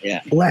talking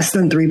less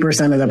than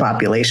 3% of the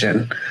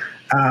population,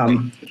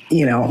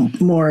 you know,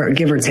 more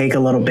give or take a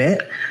little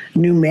bit.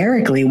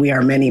 Numerically, we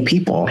are many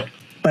people.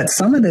 But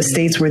some of the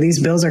states where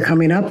these bills are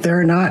coming up, there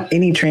are not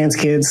any trans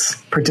kids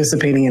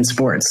participating in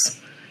sports,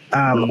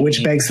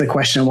 which begs the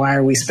question, why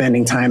are we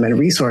spending time and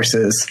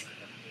resources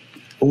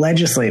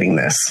legislating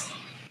this?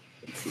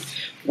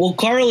 Well,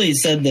 Carly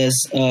said this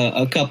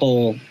a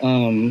couple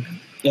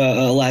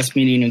last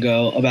meeting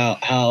ago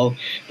about how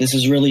this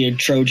is really a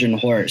Trojan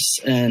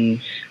horse.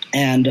 And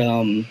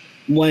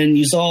when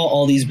you saw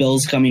all these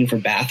bills coming for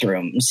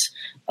bathrooms,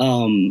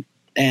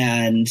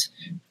 and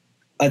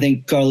I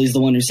think Carly's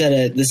the one who said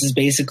it, this is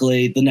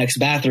basically the next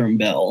bathroom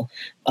bill.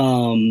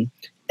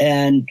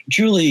 And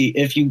truly,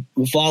 if you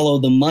follow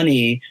the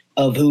money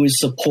of who is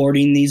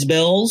supporting these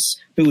bills,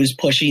 who is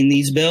pushing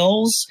these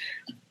bills,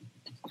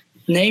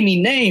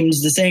 naming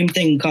names, the same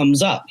thing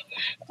comes up.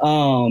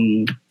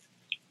 And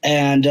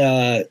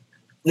the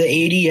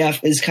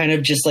ADF is kind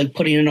of just like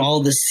putting in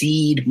all the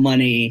seed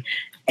money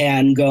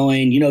and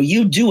going, you know,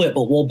 you do it,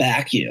 but we'll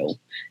back you.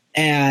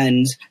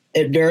 And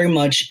it very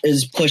much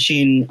is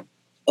pushing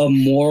a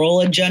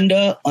moral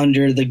agenda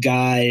under the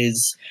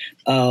guise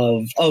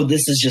of, oh,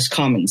 this is just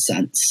common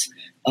sense.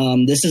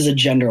 This is a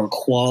gender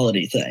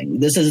equality thing.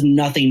 This has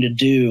nothing to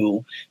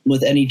do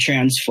with any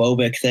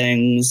transphobic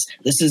things.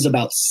 This is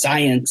about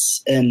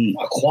science and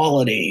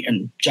equality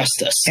and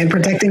justice. And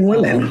protecting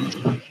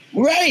women.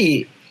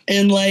 Right.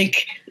 And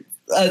like,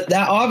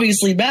 that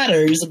obviously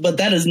matters, but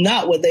that is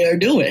not what they are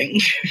doing.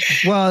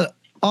 Well,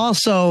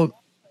 also,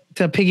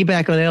 to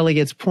piggyback on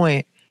Elliot's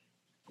point,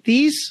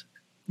 these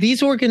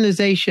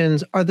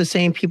organizations are the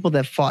same people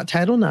that fought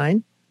Title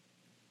IX.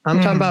 I'm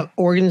talking about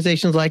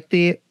organizations like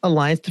the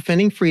Alliance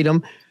Defending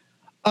Freedom,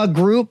 a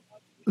group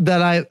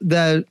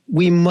that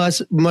we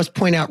must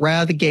point out right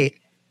out of the gate.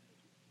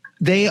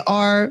 They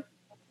are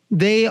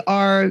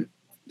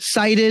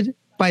cited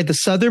by the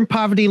Southern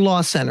Poverty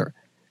Law Center,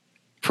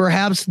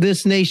 perhaps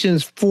this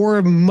nation's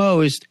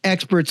foremost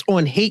experts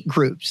on hate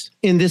groups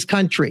in this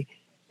country.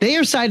 They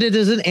are cited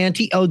as an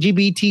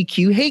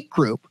anti-LGBTQ hate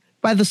group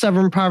by the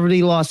Southern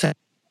Poverty Law Center.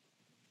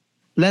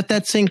 Let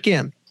that sink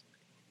in.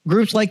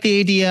 Groups like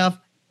the ADF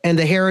and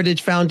the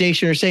Heritage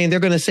Foundation are saying they're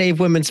going to save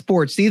women's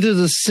sports. These are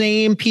the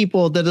same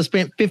people that have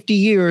spent 50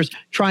 years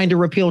trying to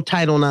repeal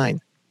Title IX.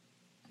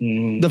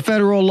 The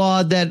federal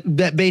law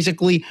that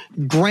basically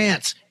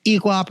grants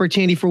equal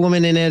opportunity for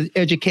women in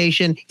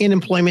education, in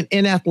employment,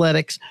 in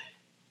athletics.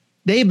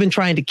 They've been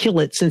trying to kill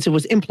it since it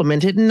was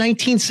implemented in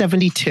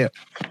 1972.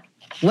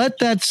 Let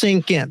that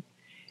sink in.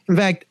 In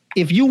fact,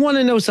 if you want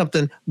to know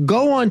something,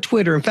 go on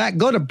Twitter. In fact,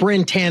 go to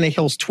Bryn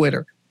Tannehill's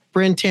Twitter.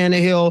 Bryn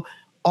Tannehill,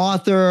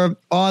 author,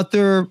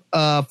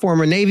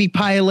 former Navy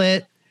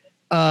pilot,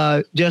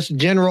 just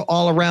general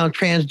all-around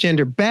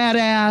transgender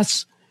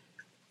badass.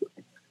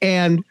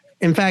 And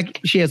in fact,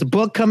 she has a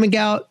book coming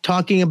out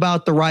talking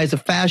about the rise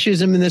of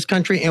fascism in this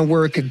country and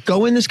where it could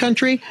go in this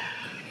country.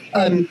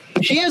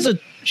 She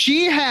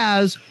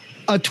has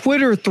a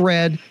Twitter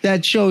thread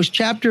that shows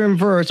chapter and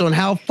verse on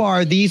how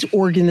far these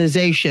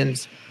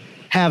organizations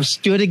have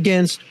stood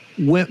against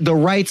the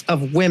rights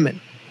of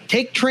women.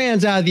 Take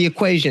trans out of the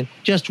equation.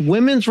 Just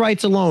women's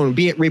rights alone,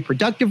 be it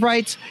reproductive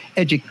rights,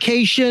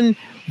 education,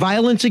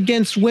 violence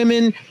against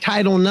women,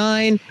 Title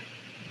IX,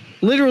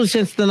 literally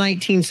since the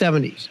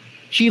 1970s.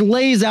 She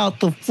lays out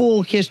the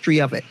full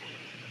history of it.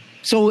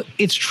 So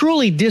it's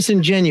truly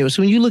disingenuous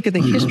when you look at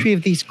the history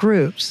of these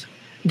groups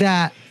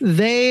that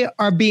they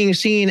are being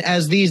seen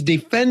as these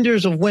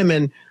defenders of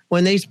women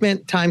when they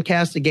spent time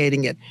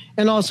castigating it.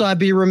 And also, I'd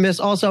be remiss.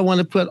 Also, I want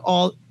to put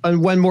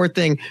one more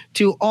thing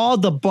to all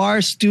the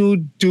bar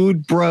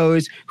dude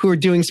bros who are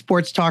doing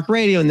sports talk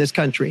radio in this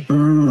country.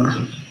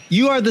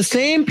 You are the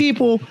same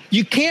people.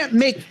 You can't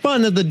make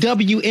fun of the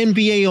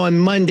WNBA on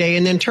Monday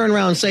and then turn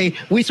around and say,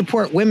 we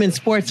support women's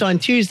sports on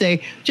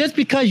Tuesday just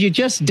because you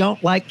just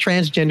don't like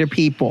transgender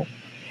people.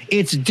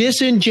 It's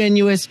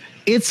disingenuous.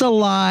 It's a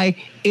lie.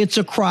 It's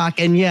a crock.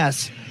 And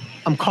yes,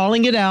 I'm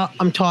calling it out.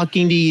 I'm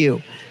talking to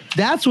you.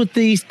 That's what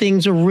these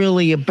things are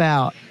really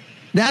about.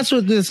 That's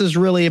what this is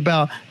really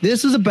about.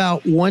 This is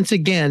about, once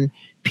again,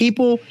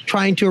 people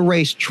trying to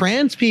erase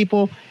trans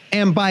people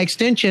and by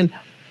extension,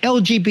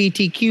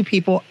 LGBTQ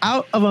people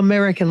out of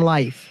American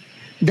life.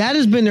 That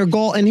has been their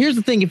goal. And here's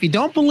the thing. If you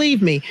don't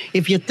believe me,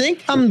 if you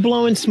think I'm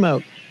blowing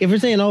smoke, if you're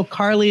saying, oh,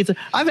 Carly,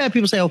 I've had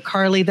people say, oh,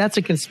 Carly, that's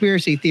a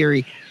conspiracy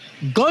theory.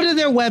 Go to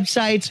their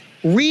websites,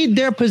 read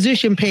their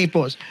position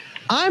papers.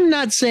 I'm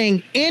not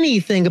saying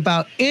anything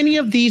about any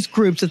of these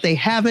groups that they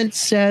haven't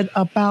said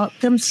about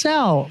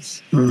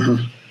themselves.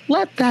 Mm-hmm.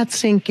 Let that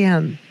sink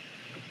in.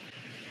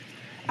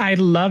 I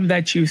love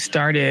that you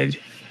started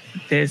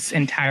this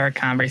entire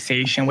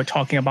conversation with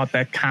talking about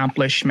the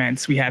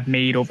accomplishments we have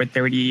made over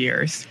 30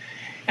 years.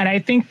 And I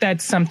think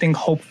that's something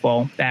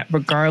hopeful, that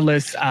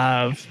regardless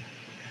of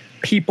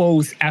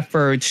people's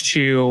efforts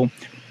to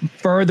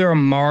further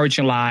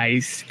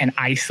marginalize and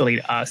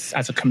isolate us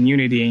as a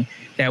community,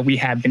 that we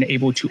have been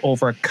able to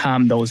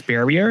overcome those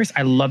barriers.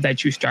 I love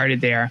that you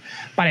started there.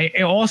 But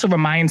it also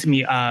reminds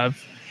me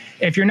of,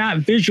 if you're not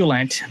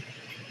vigilant,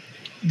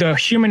 the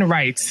human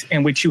rights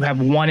in which you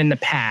have won in the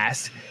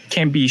past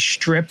can be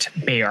stripped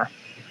bare.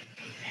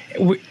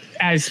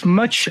 As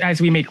much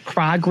as we make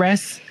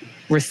progress,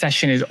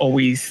 recession is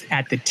always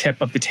at the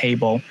tip of the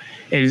table.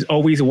 It is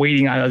always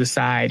waiting on the other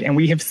side. And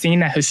we have seen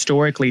that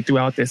historically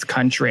throughout this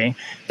country,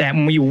 that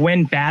when we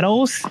win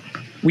battles,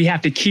 we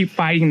have to keep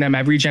fighting them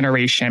every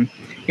generation.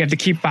 We have to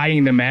keep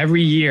fighting them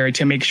every year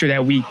to make sure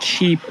that we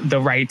keep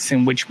the rights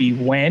in which we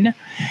win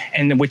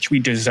and in which we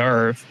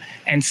deserve.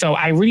 And so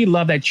I really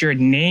love that you're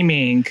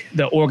naming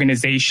the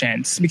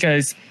organizations,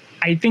 because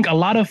I think a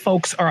lot of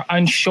folks are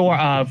unsure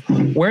of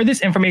where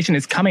this information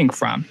is coming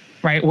from.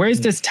 Right? Where is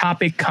this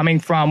topic coming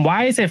from?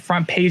 Why is it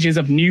front pages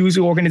of news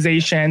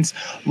organizations?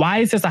 Why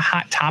is this a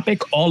hot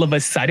topic all of a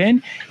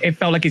sudden? It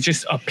felt like it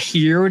just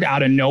appeared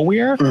out of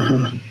nowhere.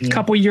 Mm-hmm. A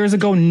couple of years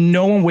ago,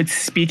 no one was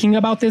speaking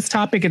about this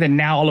topic. And then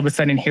now all of a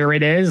sudden, here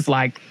it is,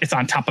 like it's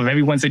on top of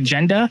everyone's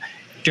agenda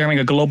during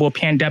a global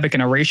pandemic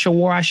and a racial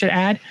war, I should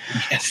add.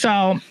 Yes.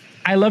 So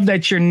I love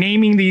that you're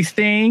naming these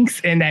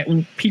things and that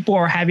people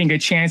are having a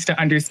chance to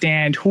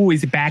understand who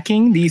is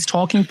backing these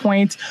talking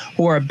points,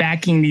 who are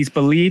backing these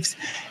beliefs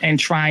and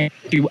trying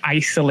to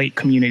isolate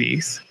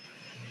communities.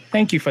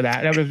 Thank you for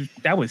that.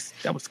 That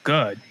was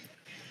good.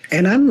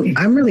 And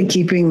I'm really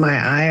keeping my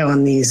eye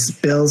on these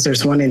bills.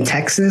 There's one in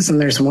Texas and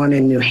there's one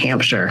in New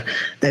Hampshire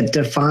that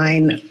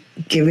define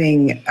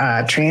giving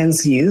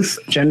trans youth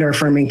gender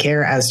affirming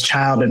care as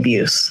child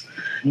abuse,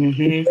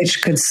 mm-hmm.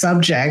 which could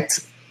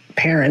subject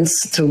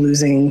parents to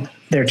losing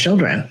their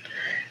children.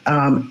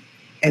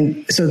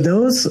 And so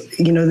those,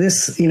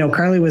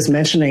 Carly was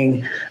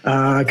mentioning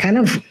kind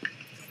of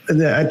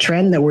a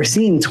trend that we're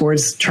seeing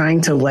towards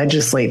trying to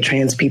legislate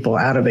trans people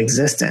out of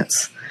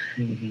existence.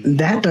 Mm-hmm.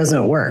 That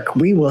doesn't work.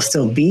 We will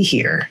still be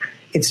here.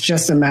 It's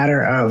just a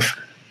matter of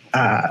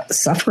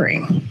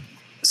suffering.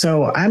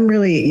 So I'm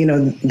really,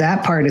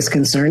 that part is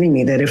concerning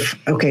me, that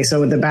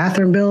so with the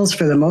bathroom bills,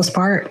 for the most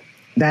part,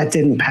 that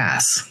didn't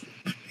pass.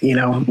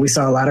 We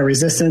saw a lot of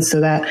resistance to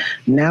that.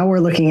 Now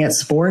we're looking at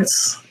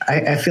sports.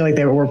 I feel like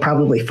there were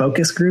probably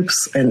focus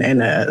groups and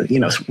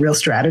real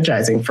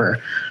strategizing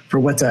for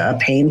what's a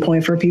pain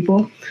point for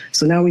people.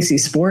 So now we see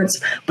sports,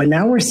 but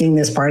now we're seeing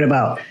this part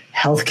about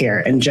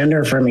healthcare and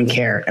gender affirming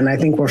care. And I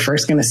think we're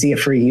first going to see it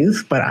for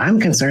youth, but I'm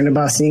concerned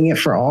about seeing it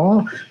for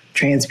all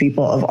trans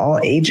people of all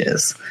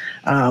ages.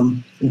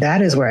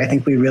 That is where I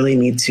think we really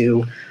need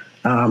to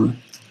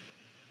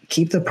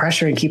keep the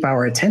pressure and keep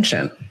our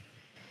attention.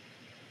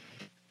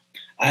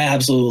 I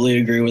absolutely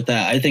agree with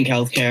that. I think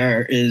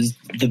healthcare is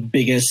the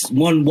biggest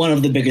one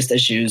of the biggest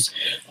issues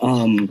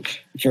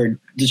for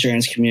the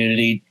trans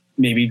community,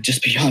 maybe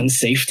just beyond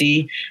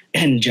safety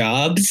and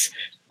jobs.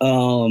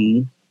 We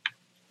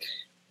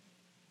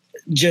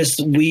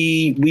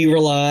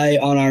rely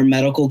on our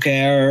medical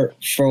care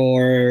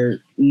for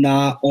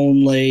not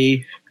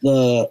only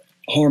the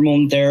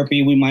hormone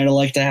therapy we might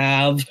like to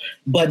have,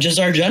 but just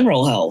our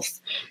general health.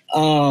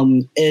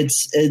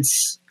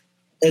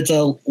 It's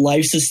a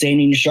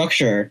life-sustaining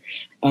structure.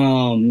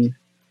 And,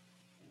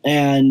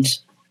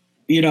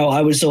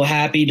 I was so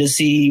happy to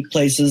see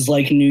places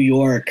like New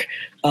York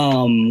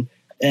and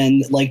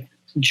like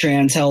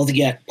trans health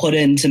get put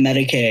into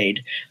Medicaid.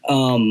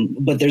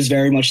 But there's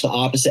very much the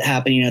opposite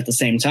happening at the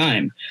same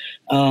time.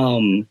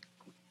 And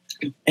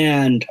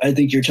I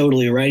think you're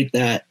totally right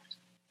that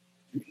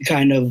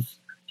kind of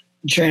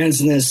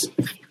transness,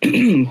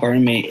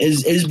 pardon me,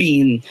 is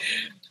being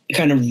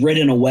kind of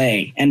ridden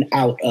away and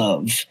out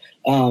of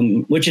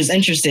which is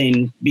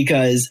interesting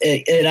because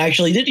it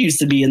actually did used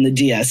to be in the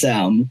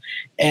DSM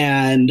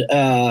and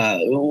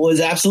was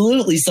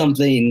absolutely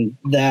something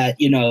that,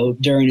 you know,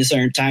 during a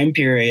certain time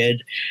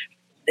period,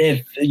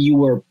 if you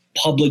were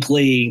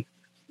publicly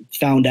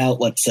found out,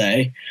 let's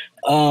say,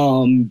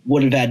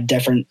 would have had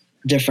different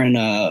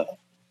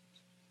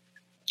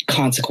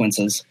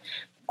consequences.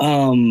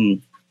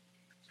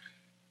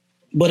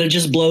 But it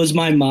just blows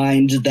my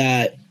mind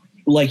that,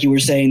 like you were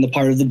saying, the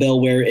part of the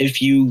bill where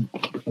if you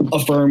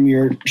affirm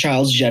your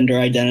child's gender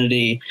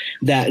identity,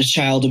 that is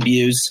child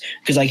abuse,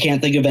 because I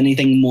can't think of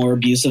anything more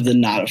abusive than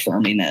not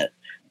affirming it.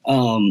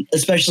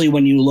 Especially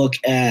when you look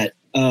at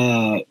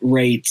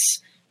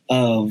rates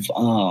of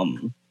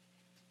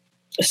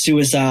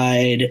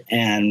suicide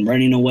and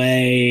running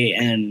away.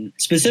 And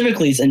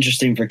specifically, it's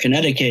interesting for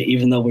Connecticut,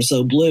 even though we're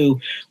so blue,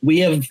 we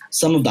have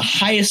some of the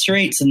highest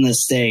rates in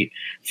this state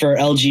for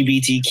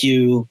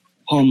LGBTQ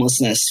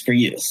homelessness for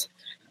youth,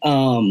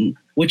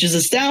 which is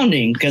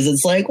astounding because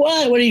it's like,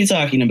 what are you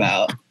talking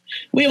about?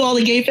 We have all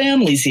the gay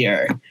families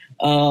here.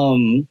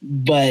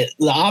 But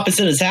the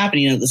opposite is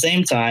happening at the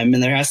same time,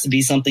 and there has to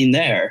be something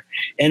there.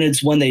 And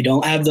it's when they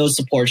don't have those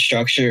support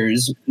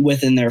structures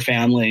within their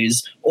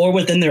families or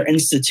within their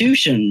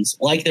institutions,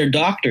 like their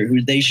doctor,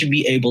 who they should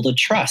be able to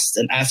trust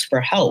and ask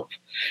for help,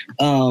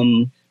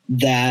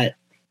 that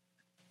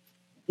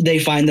they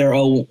find their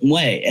own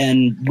way.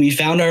 And we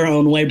found our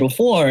own way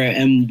before,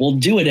 and we'll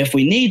do it if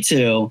we need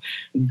to,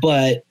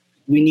 but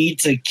we need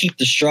to keep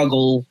the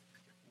struggle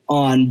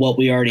on what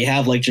we already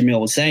have, like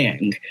Jamil was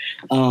saying,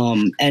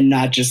 and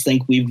not just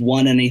think we've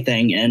won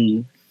anything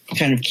and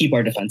kind of keep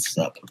our defenses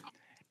up.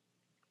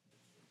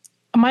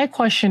 My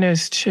question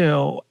is,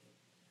 too,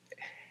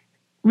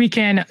 we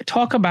can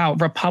talk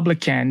about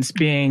Republicans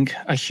being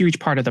a huge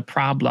part of the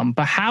problem,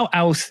 but how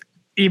else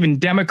even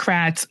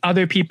Democrats,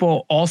 other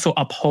people also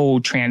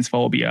uphold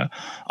transphobia,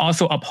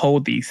 also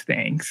uphold these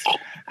things?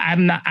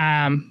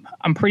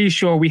 I'm pretty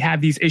sure we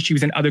have these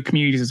issues in other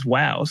communities as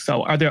well.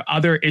 So are there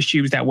other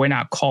issues that we're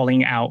not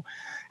calling out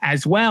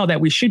as well that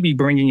we should be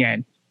bringing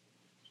in?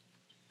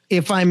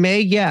 If I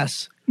may,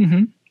 yes.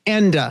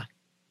 ENDA.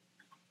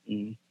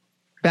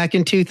 Back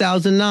in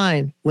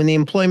 2009, when the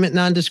Employment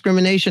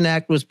Non-Discrimination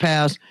Act was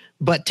passed,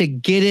 but to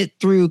get it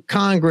through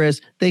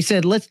Congress, they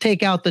said, let's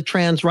take out the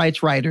trans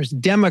rights writers.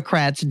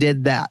 Democrats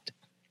did that.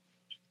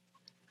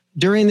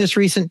 During this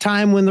recent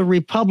time when the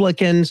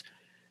Republicans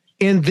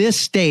in this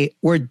state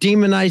were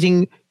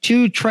demonizing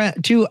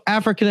two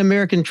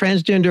African-American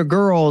transgender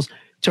girls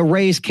to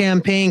raise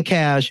campaign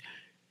cash,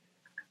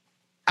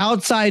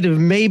 outside of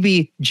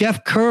maybe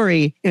Jeff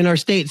Curry in our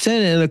state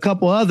Senate and a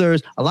couple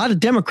others, a lot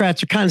of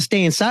Democrats are kind of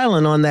staying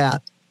silent on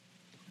that.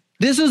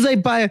 This is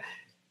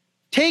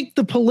take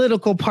the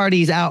political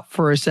parties out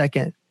for a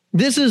second.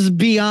 This is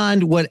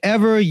beyond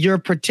whatever your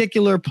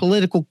particular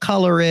political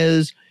color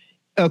is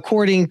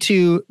according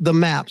to the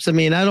maps. I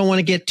mean, I don't want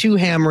to get too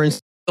hammered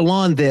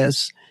on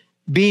this,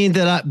 being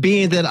that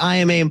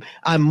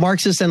I'm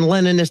Marxist and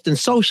Leninist and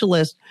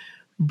socialist,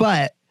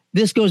 but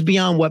this goes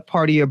beyond what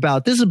party you're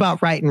about. This is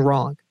about right and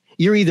wrong.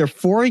 You're either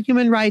for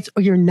human rights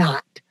or you're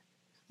not.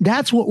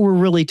 That's what we're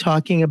really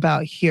talking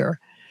about here.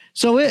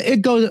 So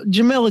it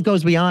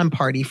goes beyond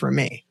party for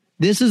me.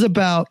 This is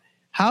about,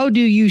 how do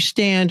you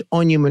stand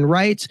on human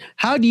rights?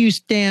 How do you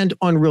stand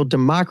on real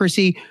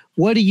democracy?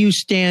 What do you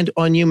stand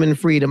on human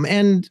freedom?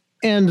 And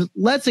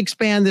let's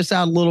expand this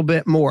out a little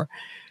bit more.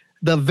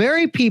 The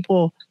very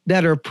people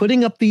that are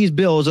putting up these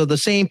bills are the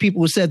same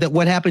people who said that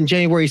what happened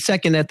January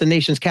 2nd at the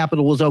nation's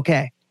capital was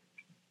okay.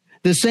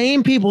 The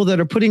same people that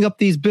are putting up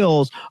these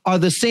bills are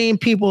the same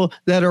people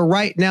that are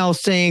right now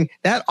saying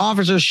that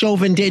Officer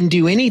Chauvin didn't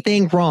do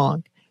anything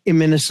wrong in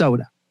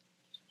Minnesota.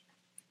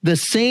 The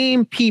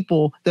same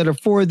people that are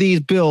for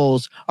these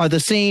bills are the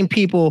same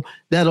people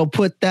that'll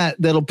put that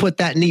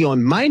knee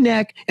on my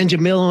neck and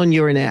Jamil on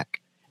your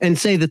neck and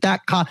say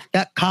that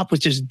cop was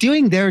just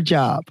doing their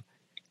job.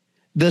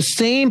 The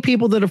same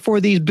people that are for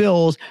these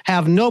bills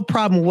have no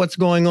problem with what's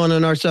going on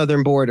our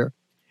southern border.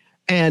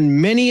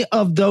 And many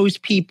of those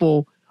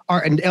people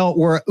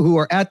who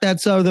are at that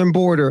southern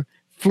border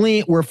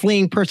were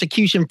fleeing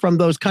persecution from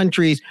those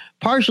countries,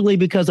 partially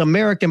because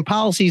American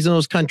policies in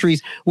those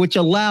countries, which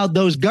allowed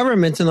those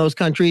governments in those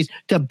countries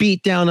to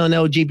beat down on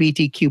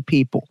LGBTQ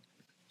people.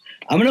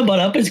 I'm going to butt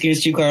up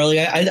against you,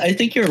 Carly. I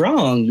think you're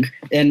wrong.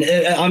 And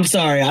I'm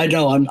sorry. I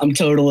know I'm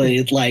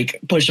totally like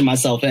pushing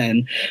myself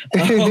in.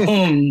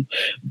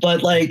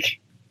 But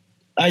like,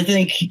 I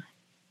think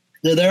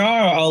there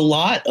are a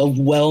lot of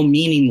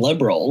well-meaning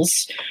liberals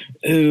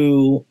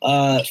who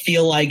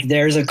feel like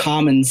there's a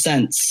common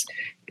sense.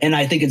 And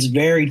I think it's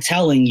very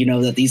telling,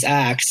 that these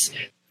acts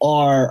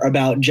are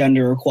about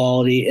gender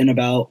equality and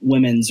about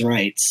women's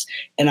rights.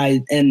 And I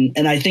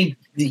think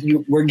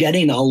we're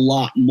getting a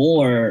lot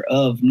more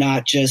of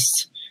not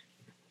just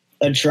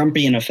a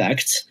Trumpian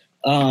effect,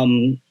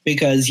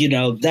 because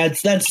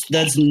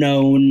that's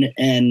known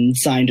and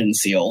signed and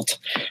sealed.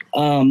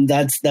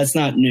 That's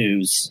not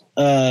news.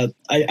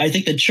 I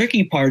think the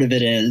tricky part of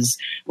it is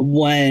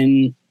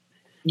when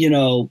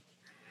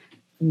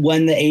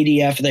when the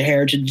ADF, the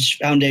Heritage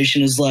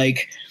Foundation, is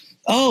like,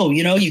 oh,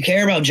 you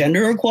care about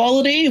gender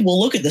equality? Well,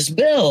 look at this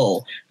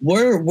bill.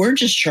 We're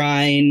just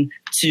trying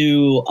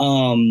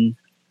to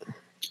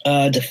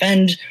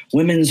defend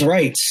women's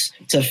rights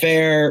to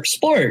fair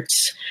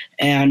sports,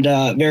 and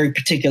very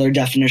particular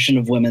definition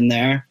of women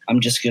there. I'm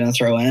just going to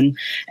throw in,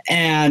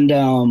 and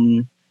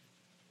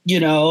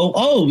you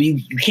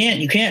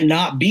can't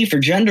not be for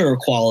gender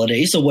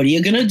equality. So what are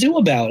you going to do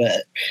about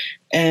it?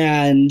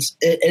 And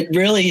it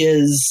really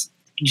is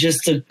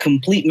just a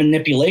complete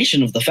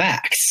manipulation of the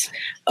facts.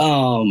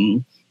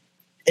 To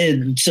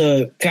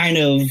kind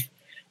of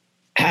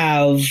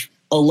have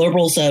a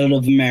liberal set of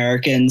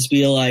Americans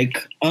be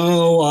like,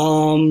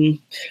 oh,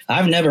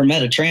 I've never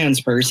met a trans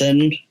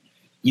person,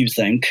 you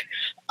think.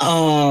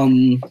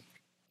 I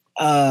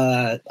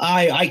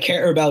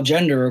care about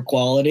gender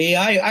equality.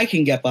 I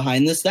can get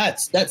behind this.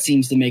 That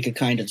seems to make a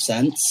kind of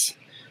sense.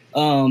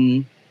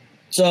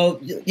 So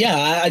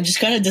yeah, I just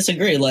kind of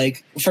disagree.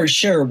 Like, for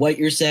sure, what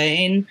you're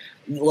saying,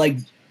 like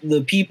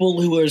the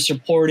people who are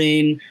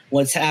supporting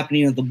what's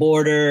happening at the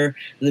border,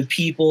 the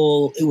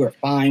people who are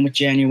fine with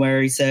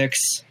January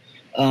 6th,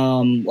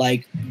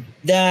 like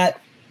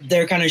that,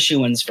 they're kind of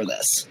shoo-ins for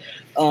this.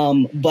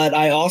 But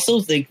I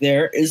also think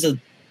there is a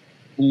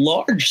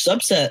large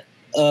subset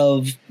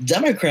of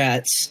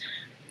Democrats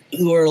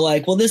who are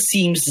like, well, this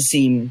seems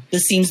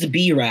to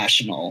be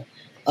rational.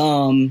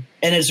 And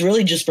it's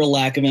really just for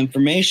lack of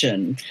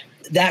information.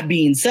 That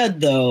being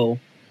said, though,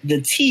 the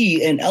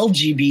T in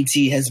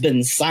LGBT has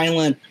been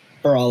silent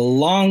for a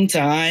long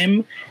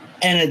time,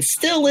 and it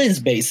still is,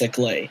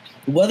 basically,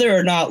 whether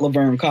or not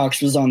Laverne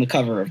Cox was on the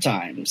cover of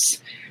Times.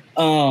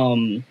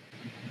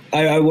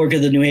 I work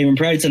at the New Haven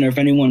Pride Center. If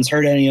anyone's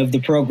heard any of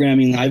the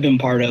programming that I've been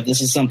part of, this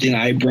is something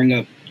I bring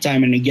up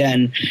time and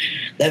again,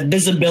 that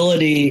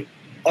visibility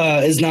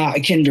is not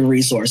akin to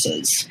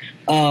resources.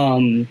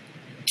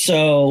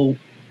 So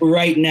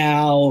right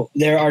now,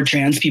 there are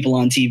trans people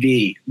on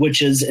TV,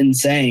 which is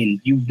insane.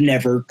 You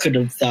never could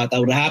have thought that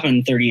would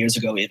happen 30 years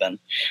ago even,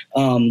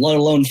 let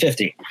alone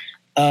 50.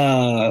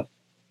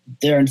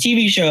 They're on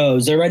TV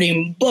shows, they're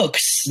writing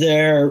books,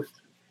 they're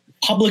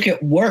public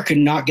at work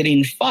and not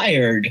getting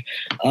fired.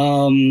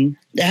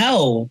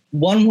 Hell,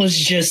 one was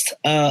just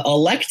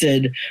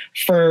elected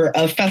for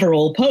a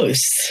federal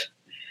post.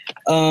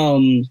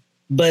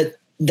 But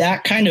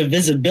that kind of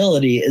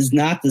visibility is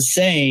not the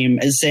same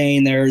as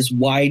saying there's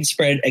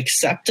widespread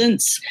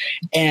acceptance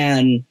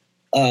and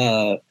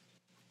a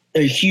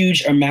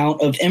huge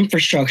amount of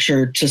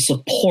infrastructure to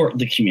support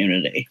the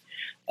community.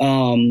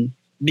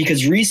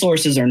 Because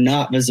resources are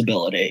not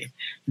visibility.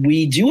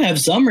 We do have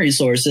some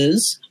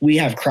resources. We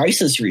have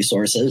crisis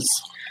resources.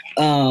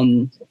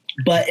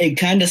 But it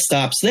kind of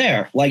stops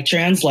there. Like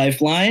Trans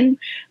Lifeline,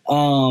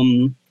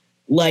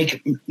 maybe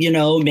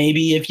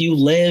if you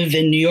live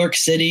in New York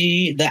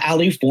City, the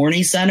Ali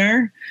Forney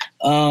Center,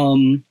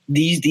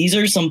 these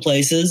are some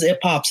places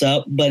it pops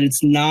up, but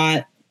it's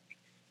not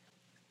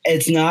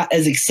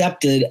as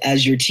accepted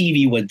as your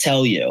TV would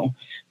tell you.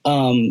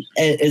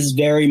 It is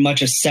very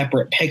much a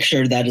separate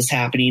picture that is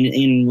happening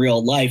in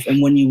real life.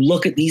 And when you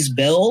look at these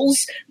bills,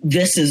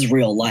 this is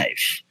real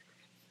life.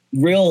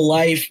 Real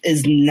life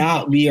is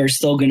not, we are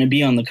still going to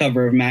be on the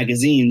cover of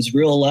magazines.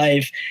 Real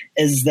life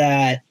is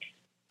that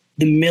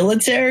the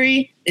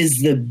military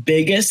is the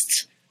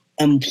biggest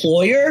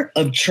employer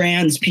of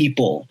trans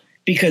people,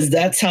 because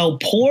that's how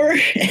poor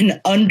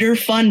and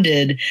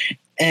underfunded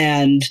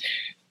and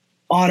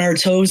on our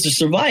toes to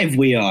survive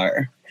we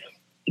are.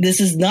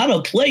 This is not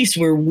a place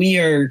where we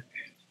are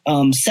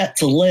set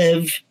to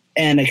live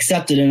and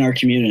accepted in our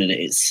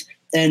communities.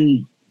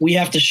 And we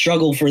have to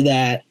struggle for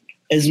that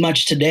as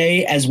much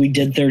today as we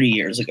did 30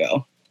 years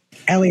ago.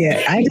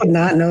 Elliot, I did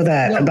not know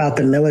that about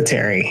the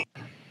military,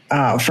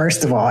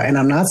 first of all, and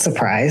I'm not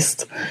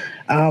surprised.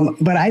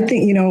 But I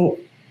think,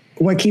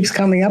 what keeps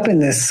coming up in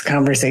this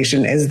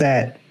conversation is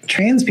that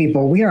trans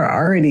people, we are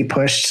already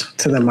pushed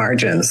to the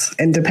margins.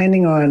 And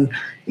depending on,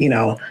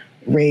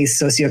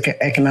 race,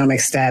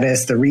 socioeconomic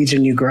status, the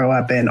region you grow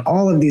up in,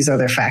 all of these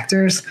other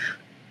factors,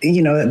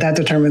 that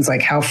determines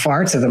like how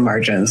far to the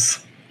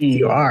margins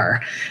you are.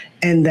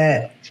 And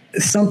that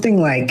something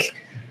like,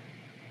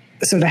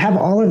 so to have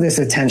all of this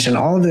attention,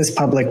 all of this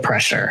public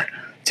pressure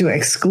to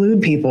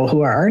exclude people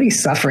who are already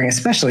suffering,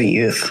 especially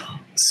youth,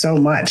 so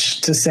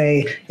much, to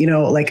say,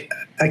 like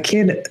a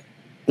kid,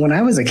 when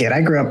I was a kid,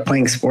 I grew up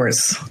playing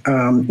sports.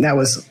 That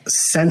was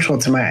central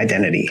to my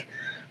identity.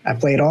 I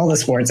played all the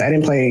sports. I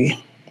didn't play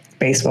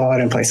baseball, I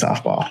didn't play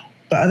softball,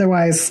 but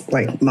otherwise,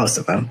 like most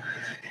of them.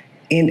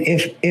 And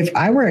if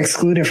I were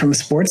excluded from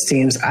sports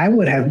teams, I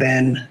would have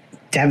been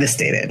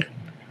devastated.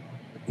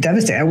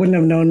 I wouldn't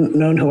have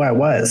known who I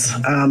was.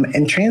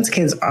 And trans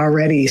kids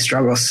already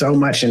struggle so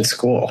much in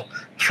school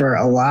for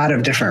a lot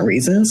of different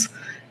reasons.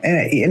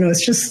 And,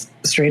 it's just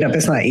straight up,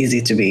 it's not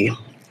easy to be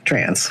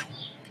trans.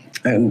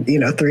 And,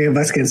 three of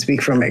us can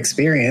speak from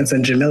experience,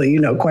 and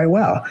Jamila, quite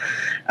well.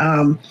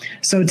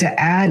 So to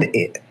add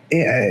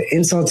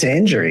insult to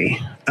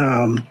injury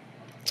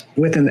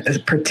with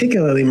a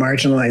particularly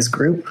marginalized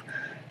group,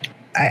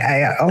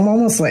 I'm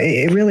almost like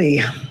it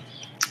really,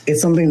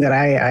 it's something that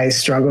I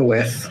struggle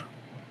with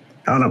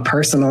on a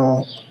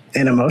personal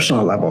and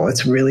emotional level.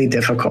 It's really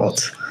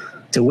difficult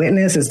to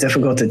witness, it's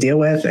difficult to deal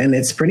with, and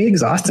it's pretty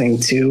exhausting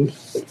to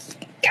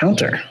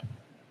counter.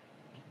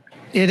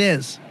 It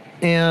is.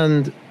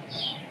 And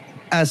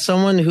as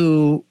someone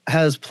who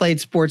has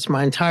played sports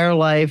my entire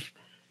life,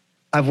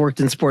 I've worked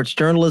in sports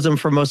journalism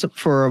for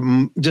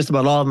just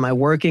about all of my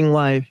working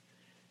life.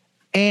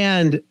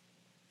 And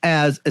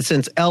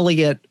since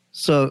Elliot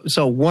so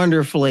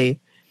wonderfully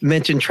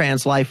mentioned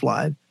Trans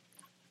Lifeline,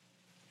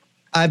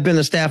 I've been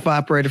a staff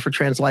operator for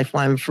Trans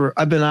Lifeline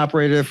I've been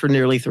operator for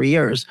nearly 3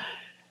 years.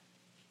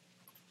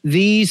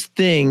 These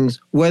things,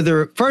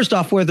 whether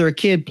a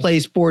kid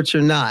plays sports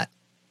or not,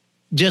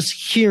 just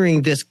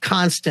hearing this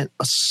constant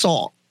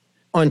assault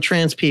on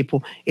trans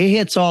people, it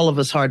hits all of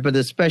us hard, but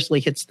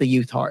especially hits the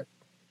youth hard.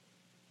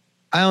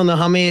 I don't know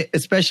how many,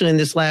 especially in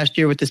this last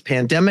year with this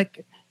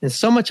pandemic and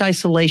so much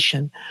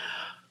isolation,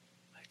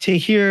 to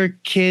hear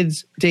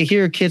kids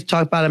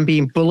talk about them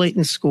being bullied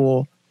in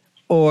school,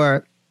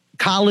 or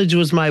college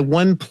was my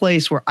one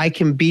place where I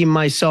can be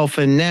myself.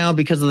 And now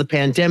because of the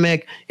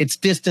pandemic, it's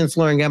distance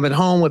learning. I'm at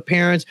home with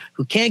parents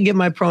who can't get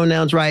my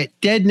pronouns right,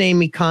 dead name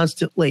me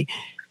constantly.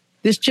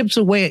 This chips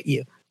away at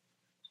you.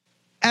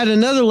 At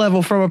another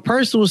level, from a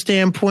personal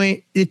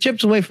standpoint, it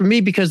chips away from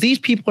me because these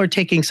people are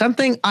taking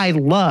something I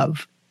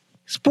love.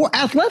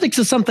 Athletics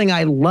is something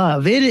I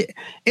love.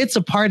 It's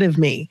a part of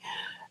me.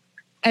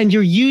 And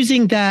you're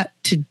using that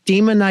to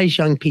demonize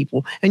young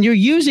people. And you're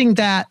using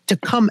that to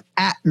come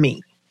at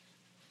me.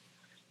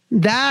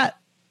 That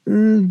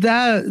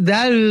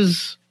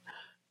is,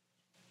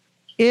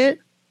 it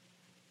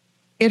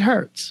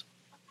hurts.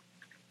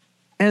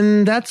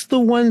 And that's the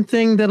one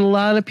thing that a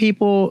lot of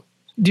people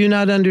do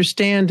not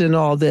understand in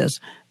all this.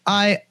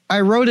 I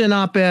wrote an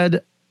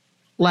op-ed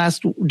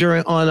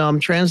on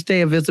Trans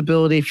Day of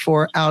Visibility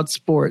for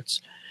Outsports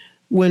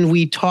when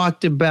we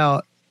talked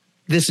about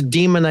this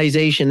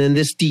demonization and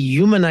this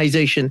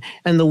dehumanization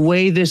and the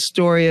way this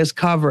story is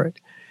covered,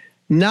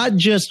 not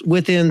just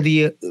within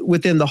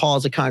the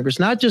halls of Congress,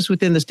 not just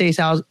within the state's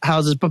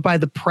houses, but by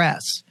the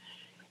press.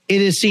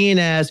 It is seen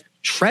as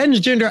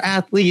transgender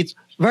athletes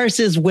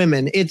versus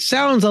women. It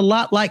sounds a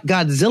lot like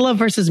Godzilla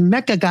versus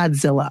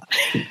Mechagodzilla.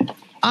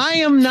 I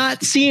am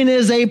not seen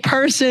as a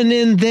person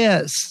in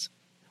this.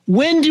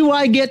 When do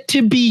I get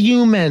to be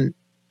human?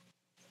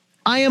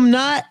 I am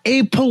not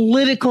a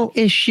political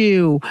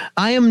issue.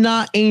 I am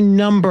not a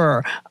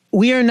number.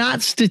 We are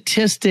not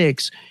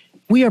statistics.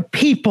 We are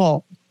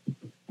people.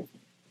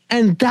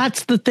 And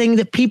that's the thing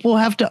that people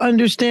have to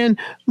understand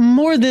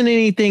more than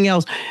anything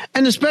else.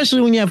 And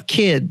especially when you have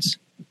kids.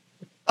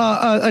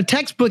 A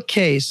textbook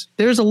case.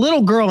 There's a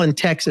little girl in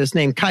Texas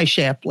named Kai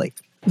Shapley.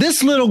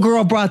 This little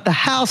girl brought the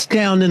house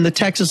down in the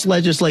Texas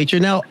legislature.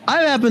 Now,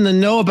 I happen to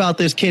know about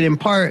this kid in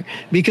part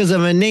because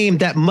of a name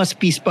that must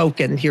be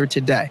spoken here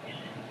today.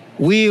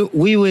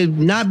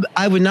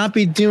 I would not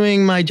be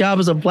doing my job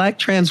as a Black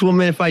trans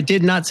woman if I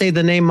did not say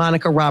the name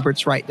Monica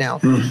Roberts right now.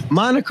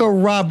 Monica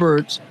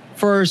Roberts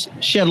first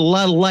shed a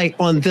lot of light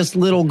on this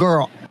little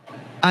girl.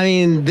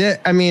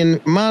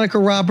 Monica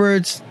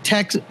Roberts,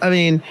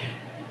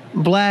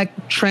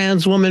 Black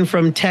trans woman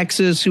from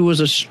Texas who was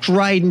a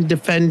strident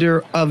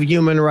defender of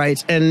human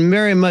rights and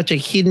very much a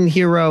hidden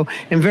hero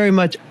and very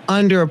much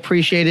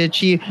underappreciated.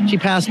 She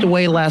passed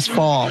away last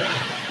fall,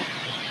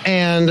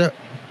 and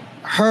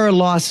her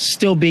loss is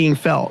still being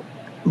felt.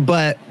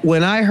 But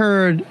when I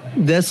heard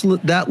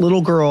that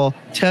little girl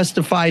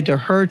testify to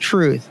her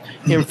truth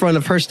in front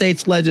of her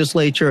state's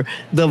legislature,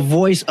 the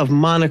voice of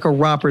Monica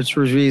Roberts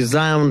was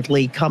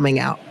resoundingly coming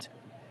out.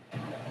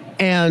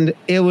 And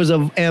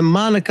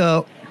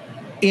Monica,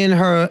 in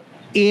her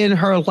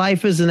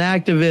life as an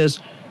activist,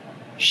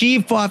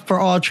 she fought for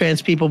all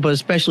trans people, but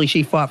especially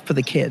she fought for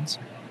the kids.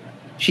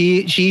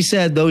 She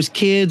said, those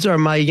kids are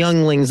my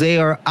younglings.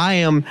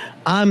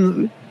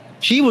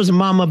 She was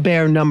Mama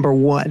Bear number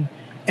one.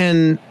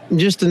 And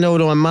just a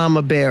note on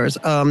Mama Bears,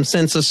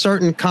 since a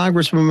certain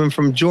congresswoman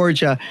from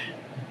Georgia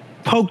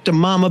poked a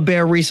Mama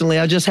Bear recently,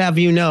 I'll just have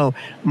you know,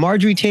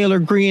 Marjorie Taylor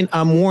Greene,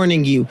 I'm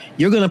warning you,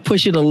 you're going to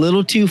push it a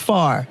little too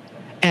far.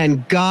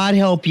 And God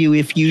help you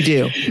if you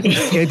do.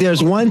 If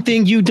there's one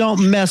thing you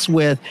don't mess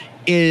with,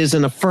 it is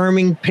an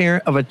affirming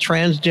parent of a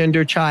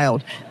transgender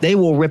child. They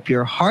will rip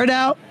your heart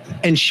out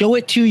and show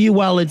it to you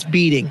while it's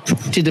beating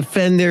to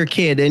defend their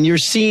kid. And you're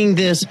seeing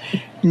this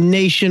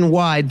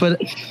nationwide. But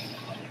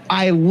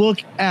I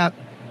look at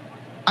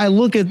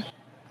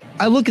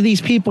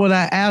these people and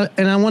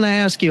I want to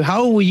ask you,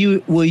 how will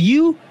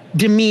you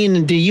demean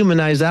and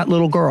dehumanize that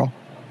little girl?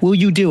 Will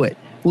you do it?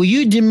 Will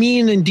you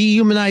demean and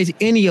dehumanize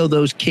any of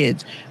those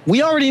kids?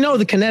 We already know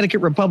the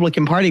Connecticut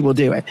Republican Party will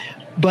do it.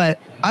 But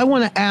I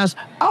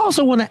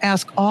also want to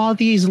ask all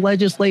these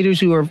legislators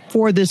who are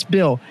for this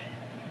bill,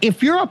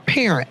 if you're a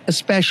parent,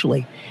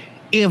 especially,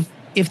 if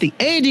the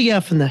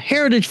ADF and the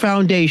Heritage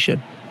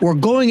Foundation were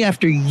going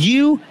after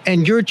you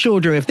and your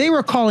children, if they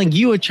were calling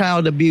you a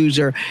child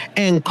abuser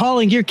and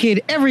calling your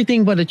kid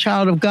everything but a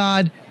child of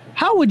God,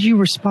 how would you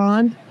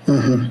respond?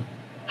 Mm-hmm.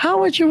 how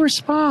would you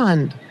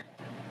respond?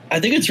 I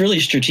think it's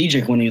really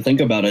strategic when you think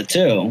about it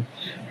too,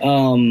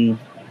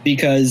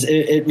 because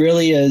it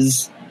really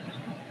is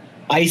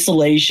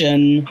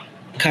isolation,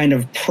 kind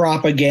of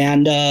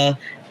propaganda,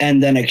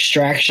 and then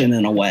extraction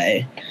in a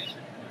way.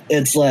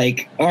 It's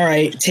like, all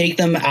right, take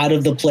them out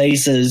of the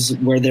places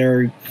where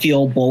they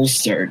feel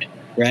bolstered,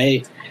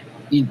 right?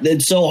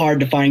 It's so hard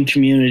to find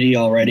community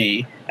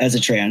already as a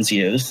trans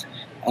youth.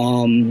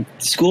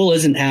 School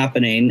isn't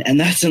happening, and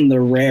that's in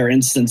the rare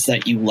instance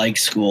that you like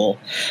school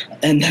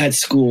and that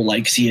school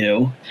likes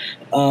you.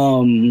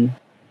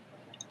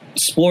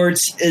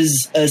 Sports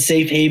is a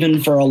safe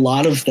haven for a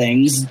lot of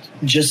things,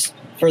 just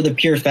for the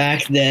pure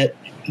fact that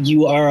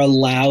you are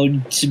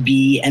allowed to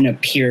be in a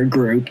peer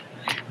group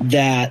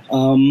that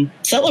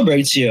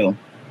celebrates you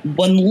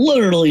when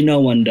literally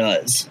no one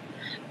does.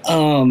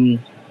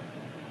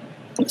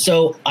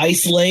 So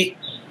isolate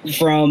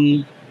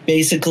from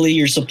basically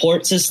your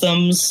support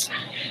systems,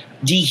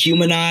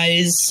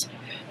 dehumanize.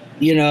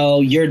 You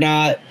know, you're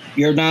not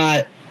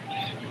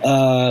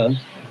that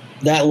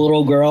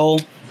little girl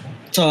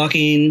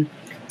talking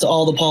to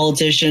all the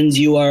politicians.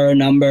 You are a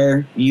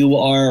number. You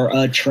are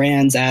a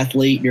trans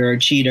athlete. You're a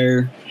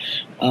cheater.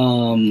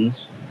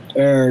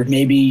 Or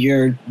maybe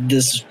you're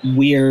this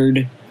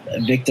weird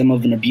victim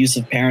of an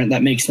abusive parent.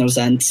 That makes no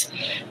sense.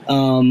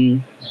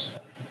 And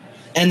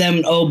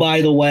then, oh,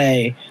 by the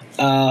way,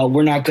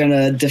 we're not going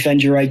to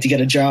defend your right to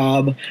get a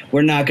job.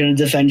 We're not going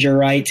to defend your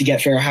right to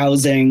get fair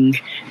housing.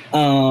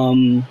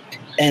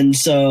 And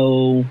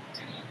so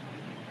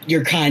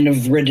you're kind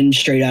of ridden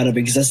straight out of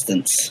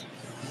existence.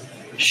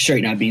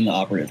 Straight not being the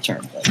operative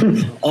term.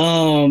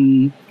 But,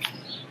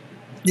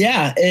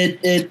 yeah,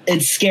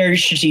 it's scary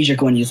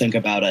strategic when you think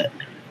about it.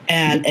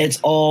 And it's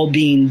all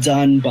being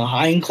done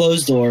behind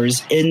closed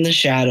doors in the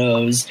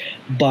shadows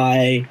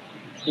by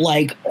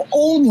like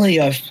only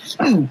a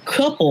few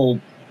couple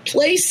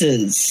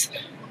places.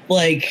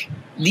 Like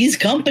these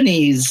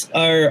companies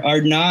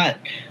are not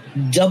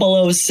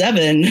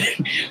 007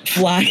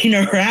 flying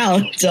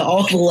around to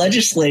all the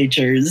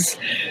legislatures.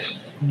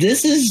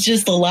 This is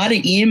just a lot of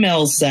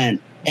emails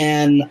sent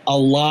and a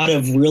lot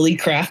of really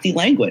crafty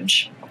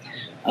language.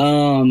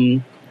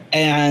 And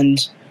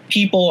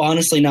people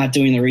honestly not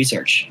doing the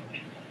research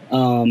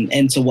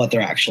into what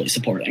they're actually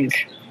supporting.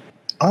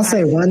 I'll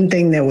say one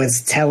thing that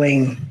was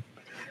telling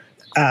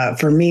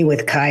for me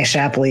with Kai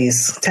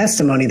Shapley's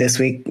testimony this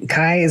week.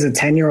 Kai is a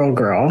 10-year-old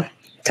girl,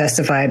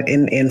 testified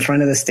in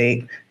front of the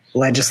state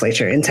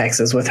legislature in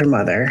Texas with her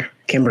mother,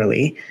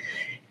 Kimberly.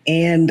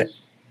 And,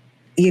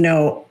 you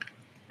know,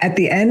 at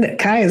the end,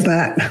 Kai is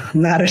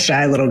not a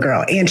shy little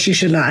girl, and she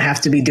should not have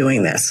to be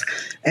doing this.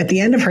 At the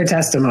end of her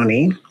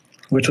testimony,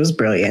 which was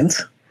brilliant,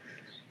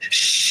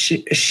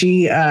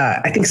 she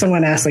I think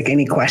someone asked like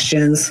any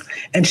questions,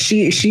 and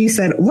she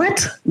said,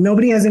 "What?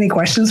 Nobody has any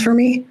questions for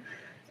me?"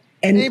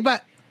 And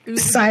anybody,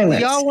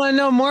 silence. Y'all want to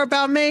know more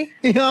about me?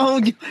 You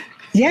know?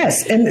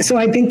 Yes. And so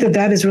I think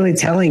that is really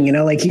telling, you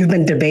know, like you've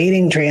been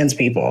debating trans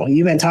people.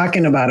 You've been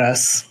talking about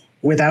us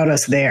without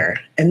us there.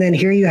 And then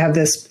here you have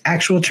this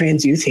actual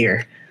trans youth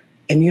here,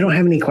 and you don't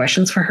have any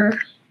questions for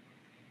her?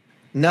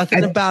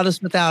 Nothing about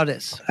us without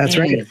us. That's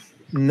right.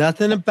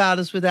 Nothing about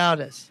us without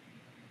us.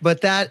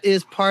 But that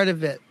is part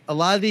of it. A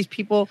lot of these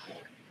people,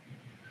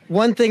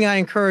 one thing I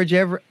encourage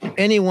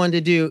anyone to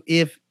do,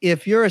 if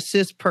you're a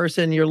cis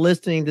person, you're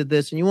listening to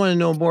this and you want to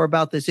know more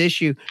about this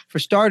issue, for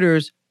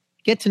starters,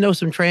 get to know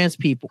some trans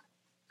people.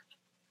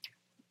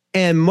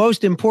 And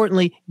most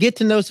importantly, get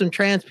to know some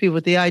trans people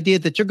with the idea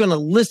that you're going to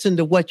listen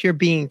to what you're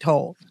being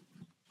told.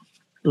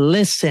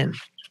 Listen.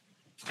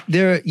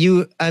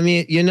 You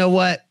know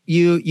what?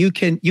 You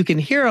can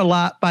hear a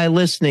lot by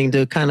listening,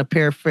 to kind of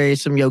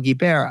paraphrase some Yogi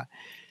Berra.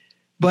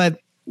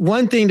 But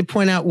one thing to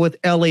point out what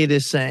Elliot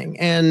is saying,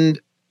 and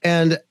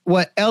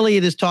what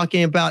Elliot is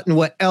talking about, and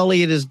what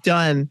Elliot has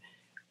done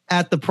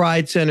at the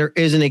Pride Center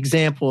is an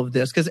example of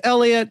this. Because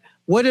Elliot,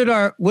 what did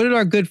our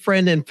good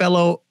friend and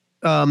fellow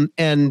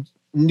and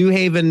New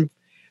Haven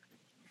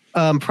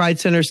Pride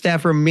Center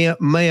staffer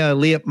Maya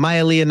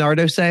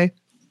Leonardo say?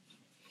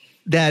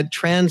 That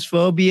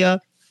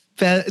transphobia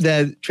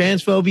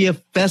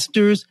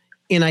festers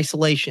in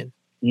isolation.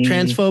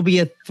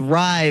 Transphobia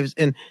thrives,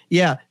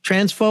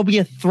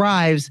 transphobia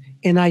thrives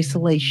in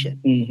isolation.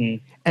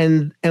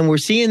 Mm-hmm. And we're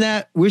seeing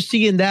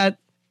that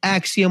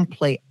axiom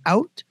play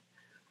out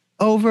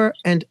over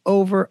and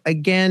over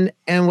again.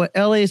 And what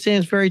Elliot is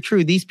saying is very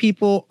true. These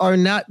people are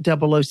not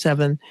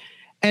 007.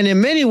 And in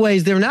many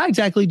ways, they're not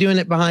exactly doing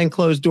it behind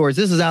closed doors.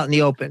 This is out in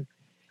the open.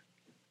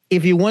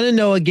 If you want to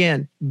know,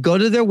 again, go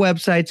to their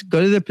websites,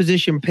 go to their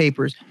position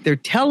papers. They're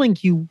telling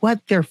you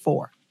what they're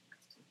for.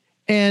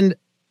 And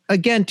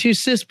again, to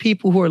cis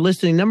people who are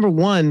listening, number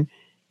one,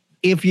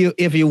 if you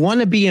want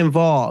to be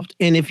involved,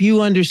 and if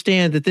you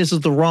understand that this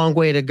is the wrong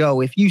way to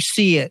go, if you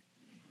see it,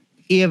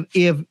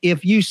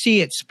 if you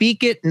see it,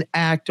 speak it and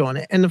act on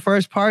it. And the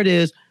first part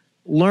is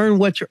learn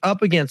what you're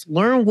up against,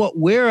 learn what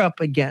we're up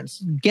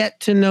against,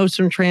 get to know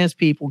some trans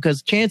people,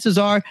 because chances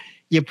are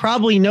you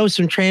probably know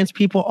some trans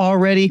people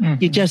already.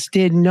 Mm-hmm. You just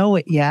didn't know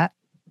it yet.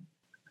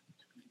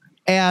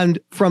 And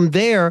from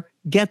there,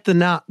 get the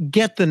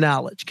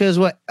knowledge. Because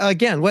what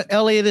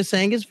Elliot is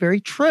saying is very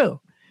true.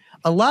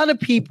 A lot of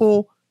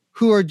people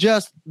who are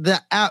just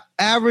the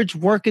average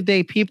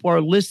workaday people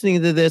are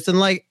listening to this. And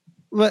like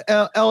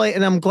Elliot,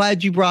 and I'm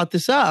glad you brought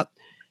this up,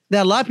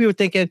 that a lot of people are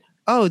thinking,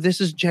 oh, this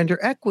is gender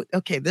equity.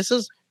 Okay, this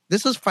is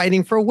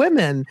fighting for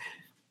women.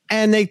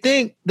 And they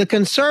think the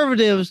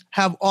conservatives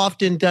have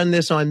often done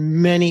this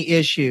on many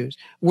issues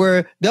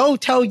where they'll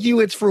tell you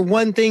it's for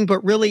one thing,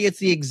 but really it's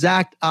the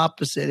exact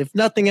opposite. If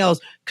nothing else,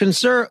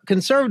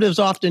 conservatives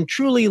often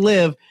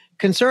conservatives,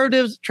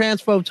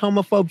 transphobes,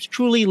 homophobes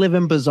truly live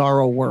in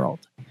bizarro world.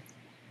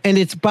 And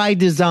it's by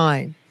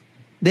design.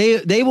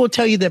 They will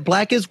tell you that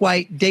black is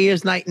white, day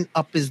is night, and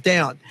up is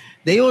down.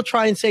 They will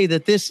try and say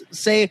that this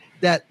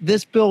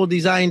bill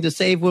designed to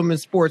save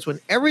women's sports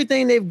when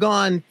everything is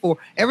gone for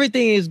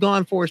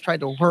is tried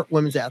to hurt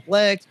women's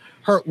athletics,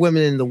 hurt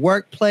women in the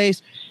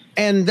workplace.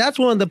 And that's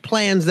one of the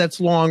plans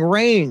that's long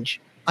range,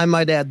 I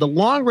might add. The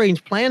long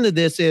range plan to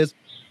this is,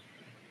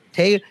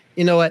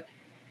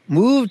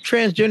 move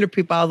transgender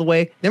people out of the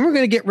way. Then we're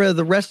going to get rid of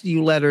the rest of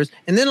you letters.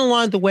 And then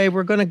along the way,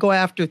 we're going to go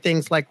after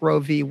things like Roe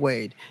v.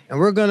 Wade. And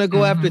we're going to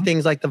go after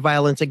things like the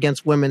Violence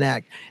Against Women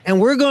Act. And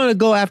we're going to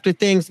go after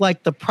things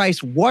like the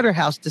Price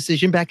Waterhouse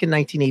decision back in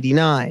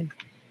 1989.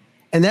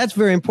 And that's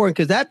very important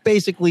because that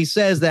basically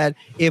says that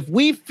if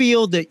we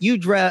feel that you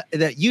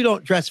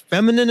don't dress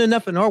feminine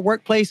enough in our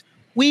workplace,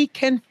 we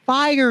can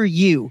fire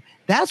you.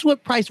 That's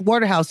what Price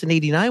Waterhouse in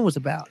 89 was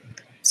about.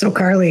 So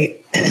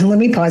Carly, let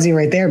me pause you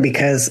right there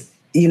because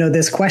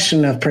this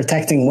question of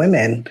protecting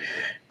women,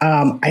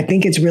 I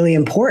think it's really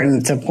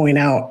important to point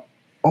out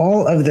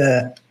all of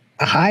the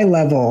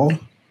high-level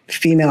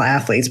female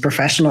athletes,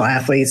 professional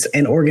athletes,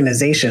 and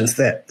organizations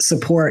that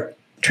support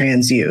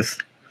trans youth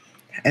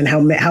and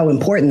how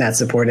important that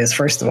support is,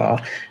 first of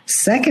all.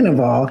 Second of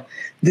all,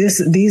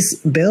 these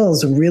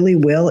bills really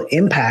will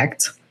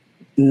impact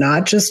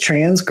not just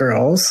trans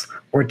girls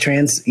or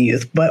trans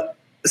youth, but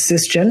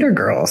cisgender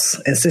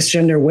girls and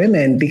cisgender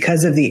women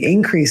because of the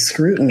increased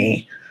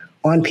scrutiny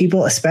on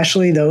people,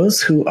 especially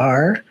those who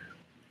are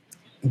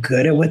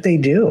good at what they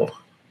do.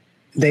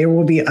 They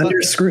will be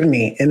under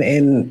scrutiny,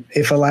 and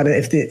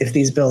if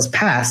these bills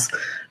pass,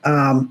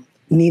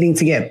 needing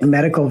to get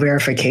medical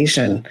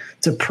verification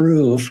to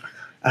prove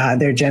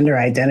their gender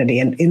identity,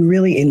 and in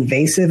really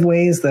invasive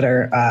ways that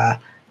are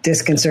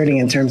disconcerting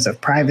in terms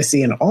of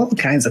privacy and all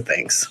kinds of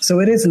things.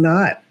 So it is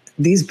not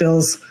these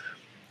bills.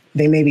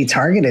 They may be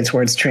targeted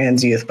towards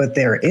trans youth, but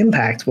their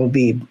impact will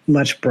be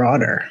much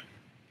broader.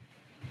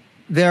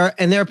 There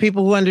are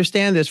people who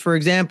understand this. For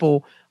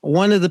example,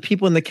 one of the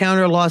people in the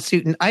counter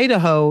lawsuit in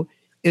Idaho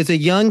is a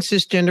young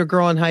cisgender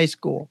girl in high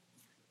school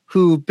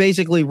who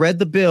basically read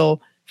the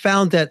bill,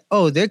 found that,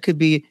 they could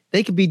be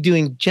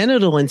doing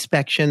genital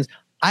inspections.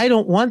 I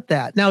don't want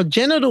that. Now,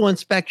 genital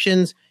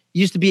inspections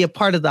used to be a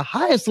part of the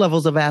highest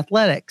levels of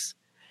athletics.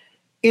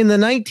 From the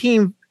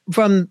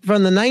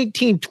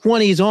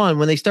 1920s on,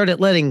 when they started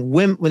having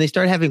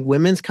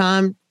women's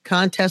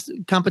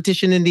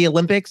competition in the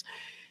Olympics,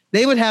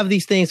 they would have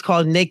these things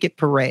called naked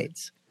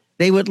parades.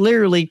 They would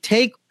literally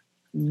take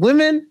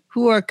women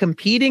who are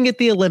competing at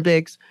the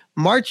Olympics,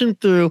 march them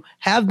through,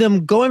 have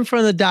them go in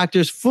front of the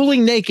doctors fully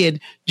naked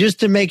just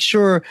to make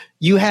sure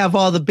you have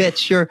all the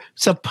bits you're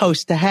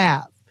supposed to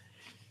have.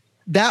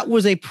 That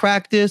was a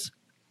practice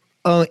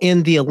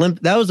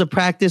that was a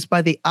practice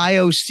by the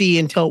IOC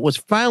until it was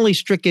finally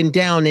stricken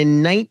down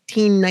in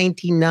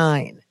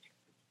 1999.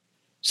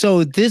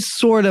 So this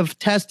sort of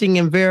testing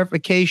and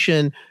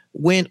verification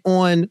went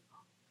on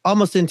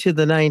almost into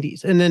the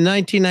 90s. And in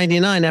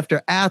 1999,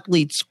 after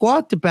athletes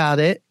squawked about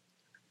it,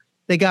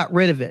 they got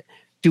rid of it.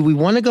 Do we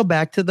want to go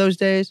back to those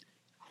days?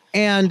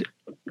 And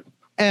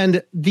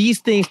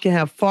these things can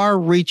have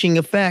far-reaching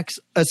effects,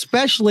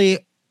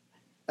 especially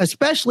as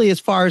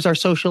far as our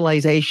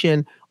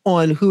socialization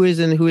on who is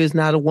and who is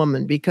not a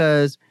woman.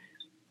 Because,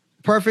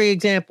 perfect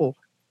example,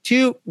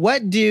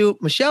 what do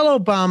Michelle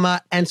Obama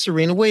and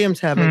Serena Williams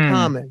have in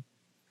common?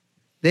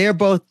 They are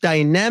both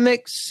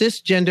dynamic,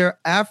 cisgender,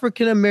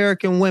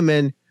 African-American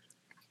women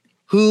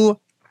who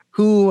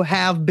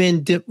have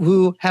been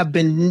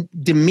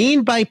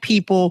demeaned by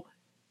people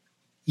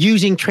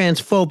using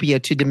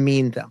transphobia to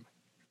demean them.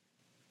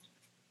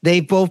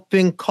 They've both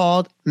been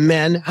called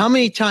men. How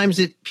many times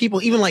did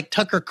people, even like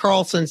Tucker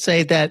Carlson,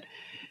 say that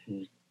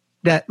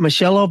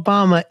Michelle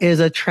Obama is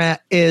a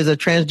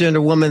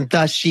transgender woman,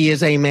 thus she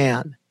is a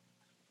man?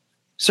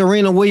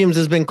 Serena Williams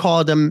has been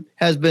called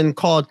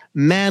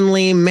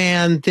manly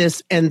man,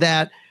 this and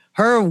that.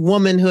 Her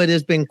womanhood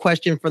has been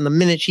questioned from the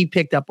minute she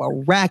picked up a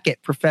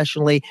racket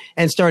professionally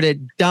and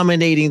started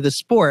dominating the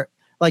sport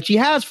like she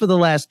has for the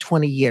last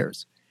 20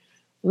 years.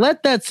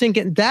 Let that sink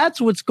in. That's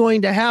what's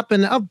going to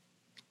happen.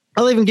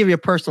 I'll even give you a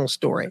personal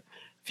story. A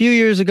few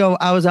years ago,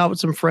 I was out with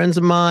some friends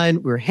of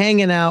mine. We were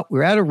hanging out. We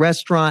were at a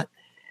restaurant,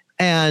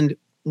 and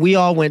we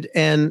all went.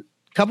 And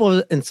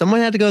someone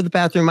had to go to the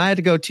bathroom. I had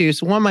to go too.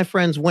 So one of my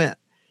friends went.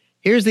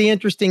 Here's the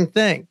interesting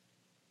thing.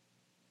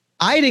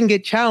 I didn't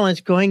get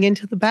challenged going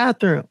into the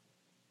bathroom.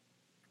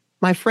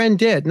 My friend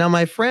did. Now,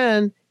 my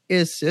friend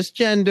is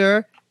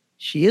cisgender.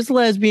 She is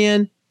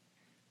lesbian.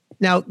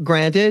 Now,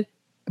 granted,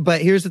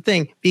 but here's the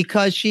thing.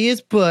 Because she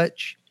is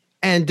butch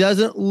and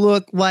doesn't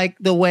look like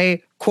the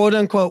way, quote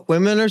unquote,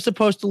 women are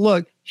supposed to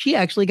look, she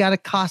actually got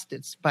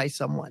accosted by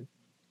someone.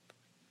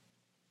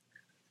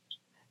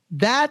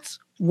 That's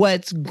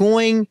what's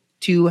going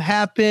to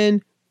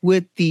happen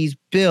with these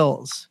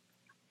bills.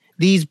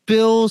 These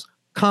bills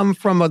come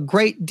from a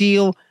great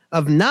deal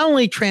of not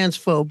only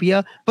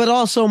transphobia, but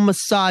also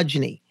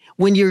misogyny.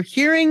 When you're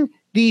hearing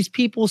these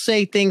people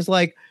say things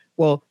like,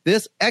 well,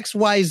 this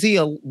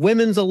XYZ, a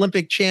women's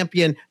Olympic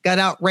champion, got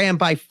outran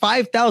by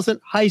 5,000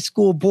 high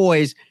school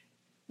boys,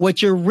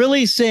 what you're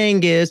really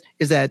saying is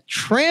that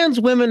trans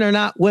women are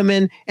not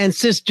women and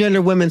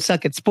cisgender women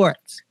suck at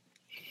sports.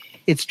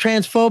 It's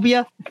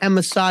transphobia and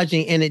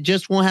misogyny, and it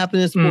just won't happen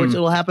in sports.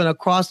 It'll happen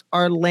across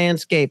our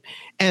landscape.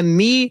 And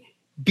me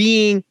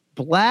being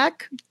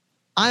Black,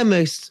 I'm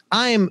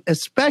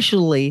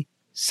especially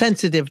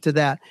sensitive to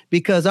that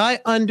because I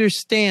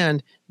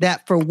understand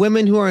that for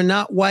women who are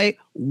not white,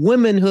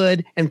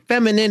 womanhood and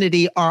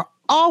femininity are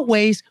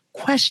always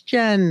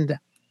questioned.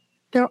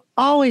 They're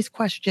always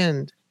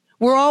questioned.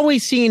 We're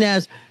always seen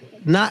as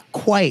not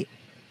quite.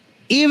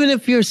 Even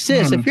if you're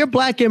cis, if you're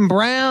Black and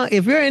brown,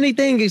 if you're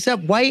anything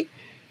except white,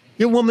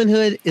 your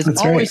womanhood is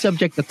always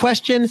subject to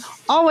question,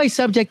 always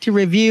subject to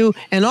review,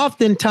 and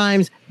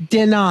oftentimes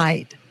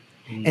denied.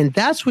 And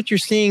that's what you're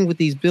seeing with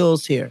these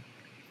bills here.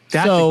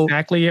 That's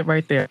exactly it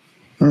right there.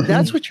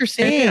 That's what you're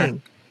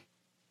seeing.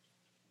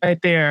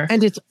 Right there.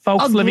 And it's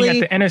folks ugly,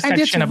 living at the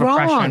intersection of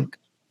oppression.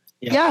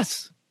 Yeah.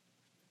 Yes.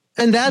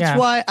 And that's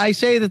why I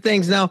say the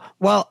things. Now,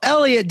 while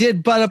Elliot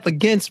did butt up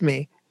against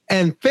me,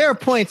 and fair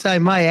points I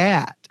might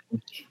add,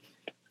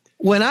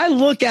 when I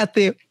look at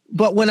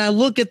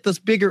this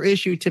bigger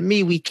issue, to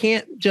me, we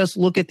can't just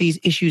look at these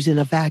issues in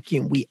a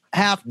vacuum. We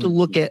have to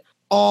look at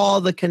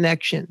all the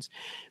connections.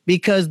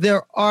 Because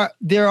there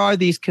are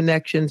these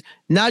connections,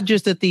 not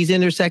just at these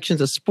intersections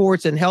of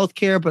sports and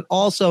healthcare, but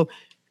also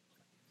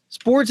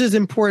sports is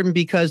important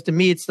because to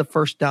me, it's the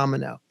first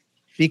domino.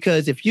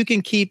 Because if you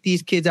can keep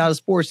these kids out of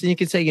sports, then you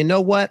can say, you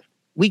know what?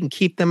 We can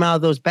keep them out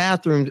of those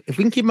bathrooms. If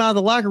we can keep them out of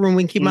the locker room,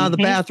 we can keep them out of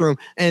the bathroom.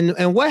 And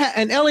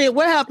Elliot,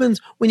 what happens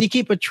when you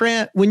keep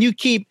when you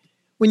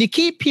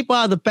keep people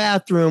out of the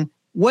bathroom?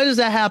 What does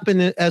that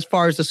happen as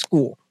far as the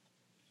school?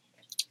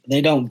 They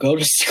don't go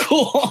to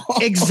school.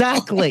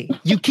 Exactly.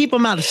 You keep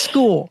them out of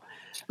school.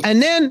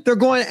 And then they're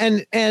going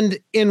and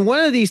in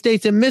one of these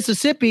states in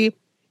Mississippi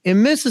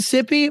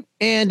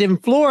and in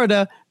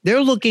Florida,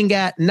 they're looking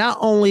at not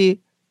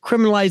only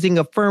criminalizing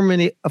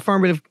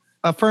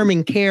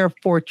affirming care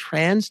for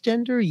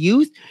transgender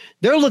youth,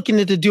 they're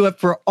looking to do it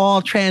for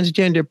all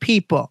transgender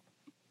people.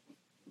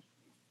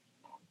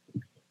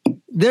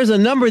 There's a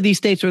number of these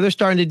states where they're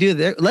starting to do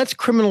that. Let's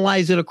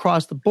criminalize it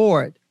across the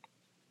board.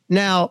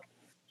 Now,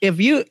 if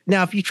you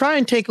try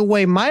and take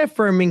away my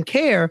affirming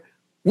care,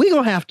 we're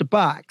gonna have to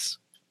box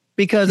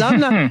because I'm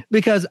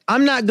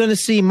not going to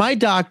see my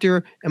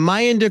doctor and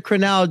my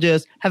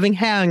endocrinologist having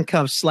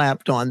handcuffs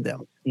slapped on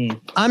them.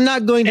 I'm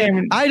not going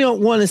to. I don't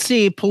want to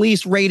see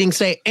police raiding,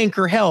 say,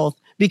 Anchor Health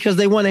because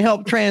they want to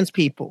help trans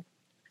people.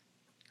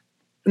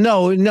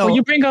 No. Well,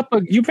 you bring up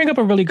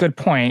a really good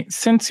point.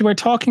 Since we're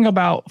talking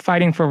about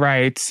fighting for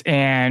rights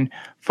and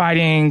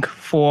fighting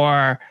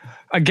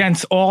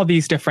against all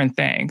these different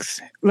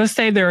things. Let's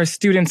say there are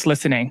students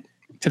listening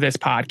to this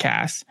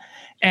podcast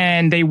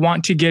and they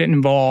want to get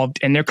involved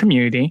in their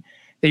community.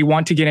 They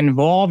want to get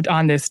involved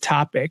on this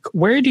topic.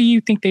 Where do you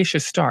think they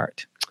should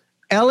start?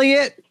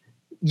 Elliot,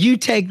 you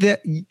take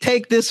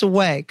this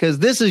away because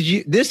this is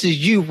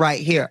you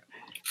right here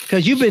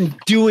because you've been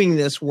doing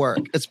this work,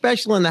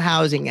 especially in the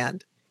housing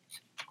end.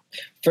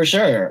 For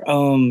sure.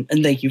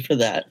 And thank you for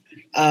that.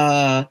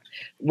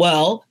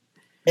 Well,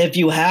 if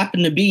you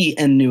happen to be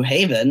in New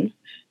Haven,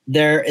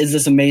 there is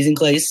this amazing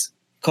place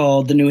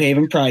called the New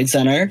Haven Pride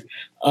Center.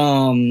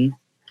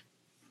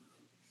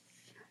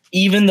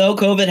 Even though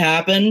COVID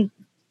happened,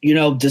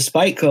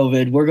 despite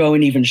COVID, we're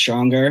going even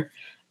stronger.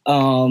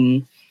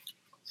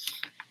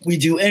 We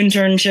do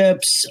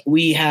internships.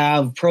 We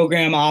have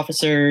program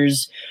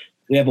officers.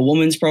 We have a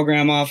women's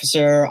program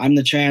officer. I'm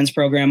the trans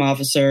program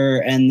officer,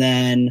 and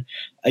then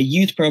a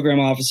youth program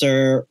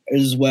officer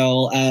as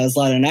well as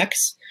Latinx.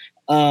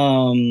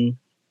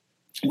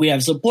 We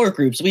have support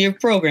groups, we have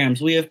programs,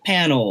 we have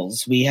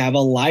panels, we have a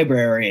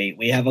library,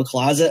 we have a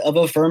closet of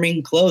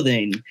affirming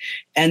clothing.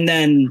 And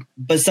then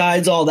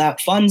besides all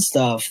that fun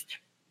stuff,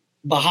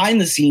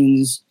 behind the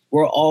scenes,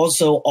 we're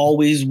also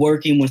always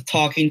working with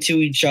talking to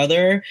each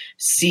other,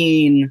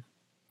 seeing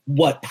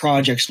what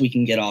projects we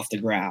can get off the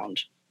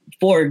ground.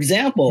 For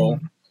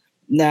example,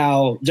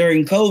 now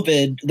during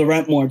COVID, the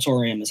rent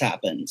moratorium has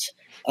happened.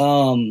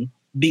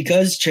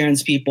 Because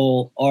trans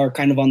people are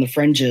kind of on the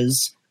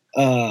fringes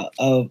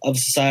of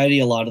society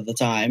a lot of the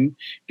time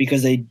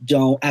because they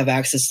don't have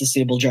access to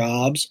stable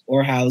jobs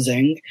or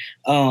housing.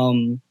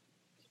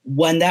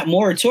 When that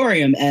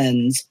moratorium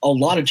ends, a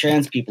lot of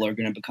trans people are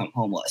going to become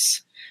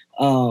homeless.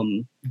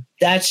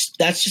 That's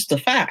just a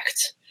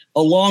fact.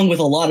 along with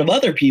a lot of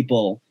other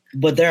people,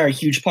 but they're a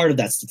huge part of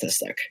that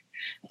statistic.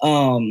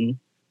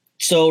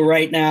 So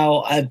right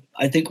now,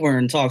 I think we're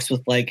in talks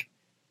with like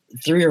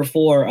 3 or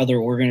 4 other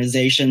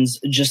organizations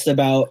just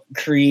about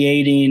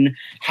creating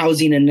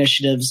housing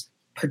initiatives,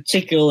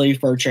 particularly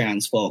for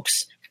trans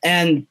folks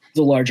and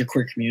the larger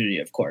queer community,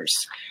 of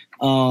course.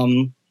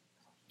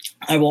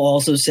 I will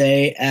also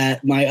say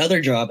at my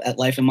other job, at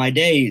Life in My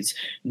Days,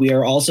 we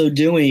are also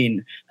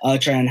doing a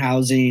trans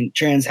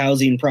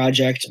housing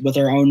project with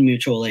our own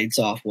mutual aid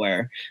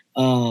software.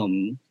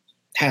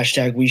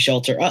 Hashtag We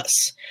Shelter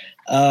Us.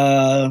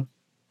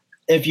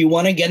 If you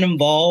want to get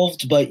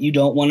involved, but you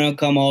don't want to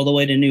come all the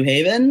way to New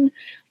Haven,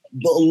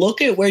 but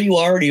look at where you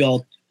already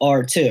all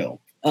are too.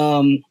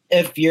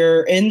 If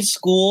you're in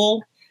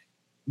school,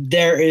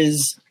 there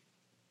is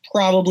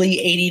probably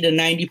 80 to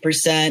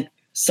 90%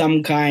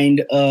 some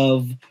kind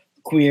of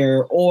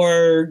queer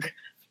org,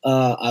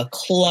 a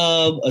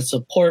club, a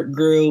support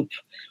group.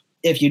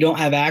 If you don't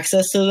have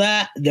access to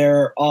that,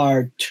 there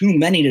are too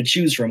many to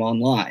choose from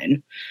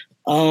online.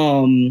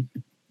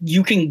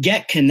 You can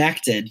get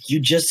connected. You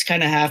just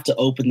kind of have to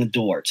open the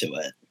door to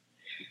it.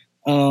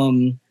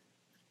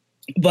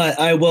 But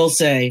I will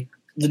say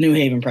the New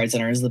Haven Pride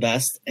Center is the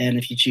best. And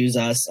if you choose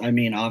us, I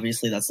mean,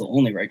 obviously that's the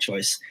only right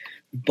choice.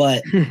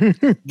 But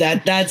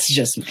that's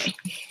just me.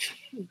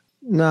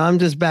 No, I'm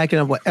just backing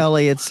up what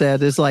Elliot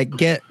said. It's like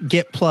get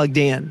plugged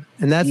in.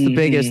 And that's the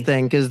biggest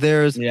thing, because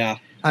there's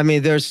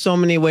so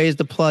many ways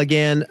to plug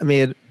in. I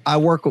mean, I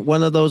work with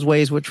one of those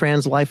ways with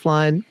Trans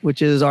Lifeline,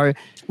 which is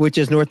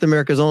North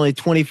America's only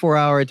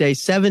 24-hour a day,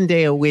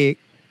 7-day a week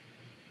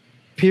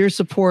peer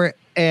support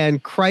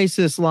and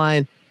crisis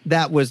line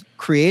that was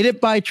created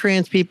by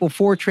trans people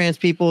for trans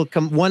people,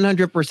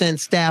 100%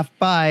 staffed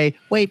by,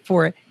 wait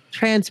for it,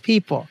 trans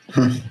people.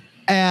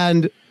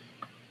 And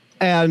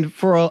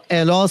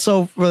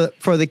also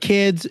for the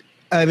kids,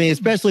 I mean,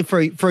 especially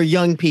for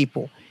young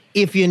people,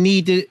 if you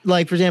need to,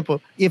 like, for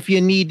example, if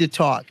you need to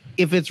talk,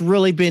 if it's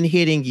really been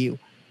hitting you,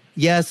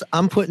 yes,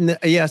 I'm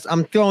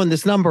throwing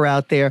this number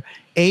out there,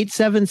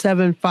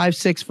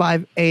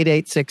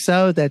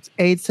 877-565-8860. That's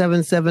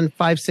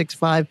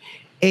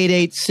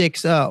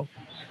 877-565-8860.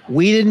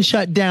 We didn't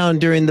shut down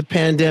during the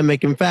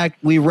pandemic. In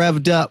fact, we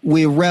revved up,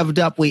 we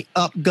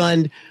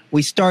upgunned.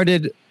 We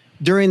started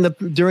during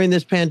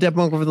this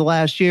pandemic over the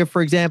last year,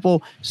 for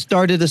example,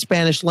 started a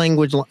Spanish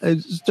language,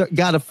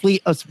 got a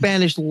fleet of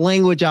Spanish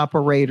language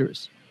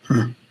operators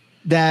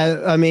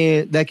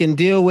that can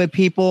deal with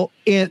people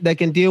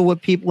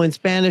in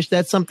Spanish.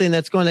 That's something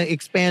that's going to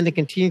expand and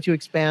continue to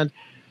expand.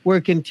 We're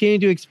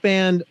continuing to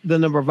expand the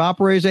number of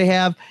operators they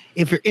have.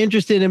 If you're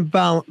interested in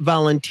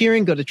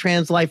volunteering, go to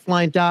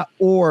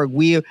translifeline.org.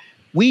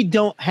 We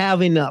don't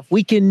have enough.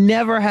 We can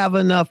never have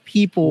enough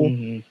people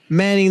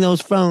manning those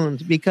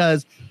phones,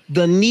 because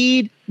the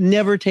need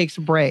never takes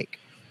a break,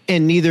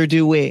 and neither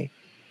do we.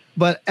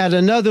 But at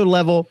another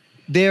level,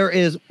 there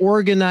is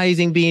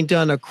organizing being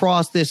done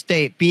across this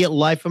state, be it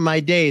Life of My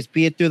Days,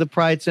 be it through the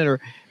Pride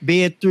Center,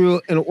 be it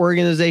through an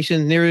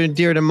organization near and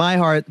dear to my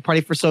heart, the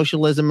Party for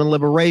Socialism and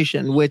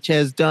Liberation, which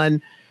has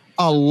done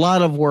a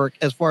lot of work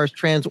as far as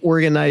trans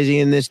organizing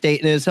in this state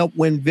and has helped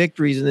win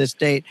victories in this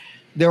state.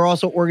 There are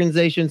also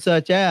organizations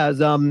such as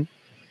CTAC,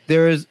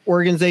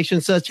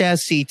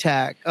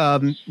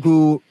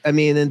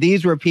 and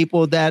these were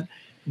people that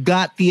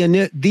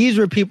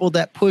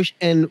pushed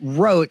and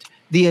wrote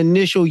the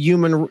initial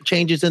human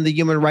changes in the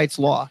human rights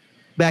law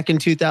back in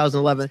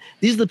 2011.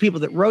 These are the people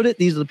that wrote it.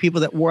 These are the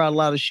people that wore out a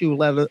lot of shoe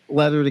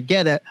leather to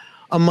get it,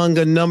 among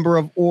a number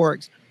of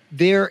orgs.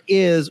 There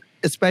is,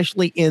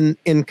 especially in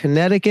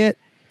Connecticut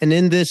and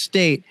in this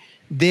state,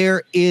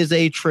 there is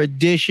a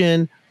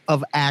tradition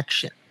of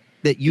action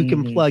that you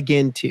can plug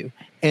into.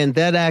 And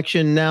that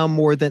action now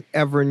more than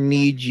ever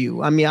needs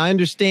you. I mean, I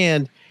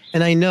understand,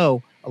 and I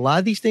know a lot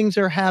of these things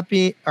are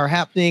happening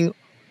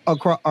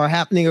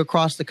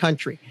across the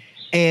country.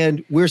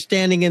 And we're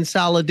standing in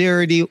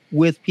solidarity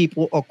with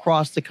people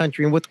across the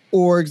country and with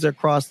orgs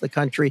across the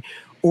country,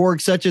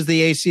 orgs such as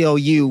the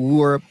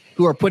ACLU,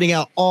 who are putting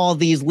out all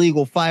these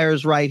legal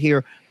fires right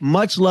here.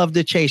 Much love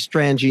to Chase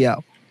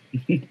Strangio.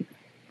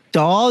 To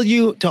all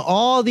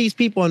these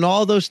people in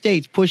all those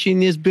states pushing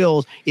these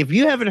bills, if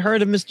you haven't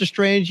heard of Mr.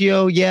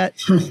 Strangio yet,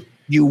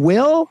 you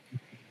will.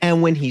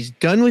 And when he's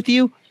done with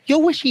you,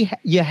 you'll wish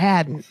you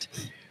hadn't.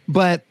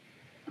 But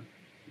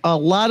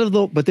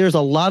there's a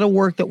lot of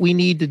work that we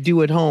need to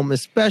do at home,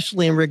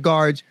 especially in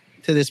regards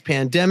to this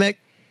pandemic.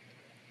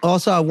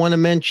 Also, I want to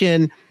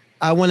mention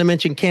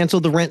cancel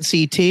the rent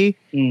CT,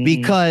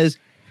 because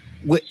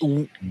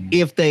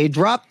if they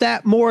drop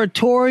that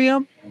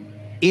moratorium,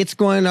 it's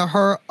going to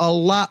hurt a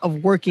lot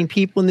of working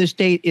people in this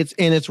state.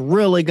 It's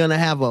really going to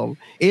have a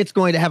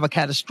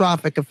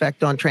catastrophic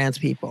effect on trans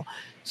people.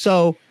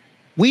 So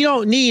we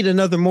don't need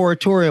another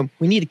moratorium.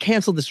 We need to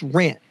cancel this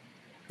rent.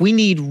 We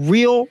need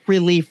real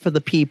relief for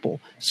the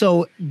people.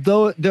 So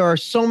though there are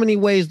so many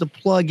ways to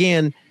plug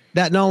in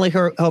that not only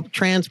help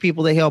trans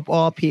people, they help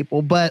all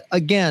people. But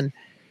again,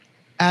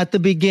 at the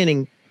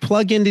beginning,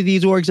 plug into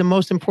these orgs, and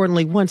most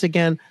importantly, once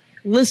again,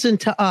 listen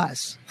to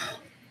us.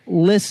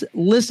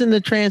 listen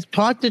to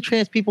talk to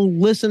trans people,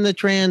 listen to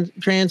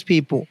trans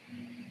people,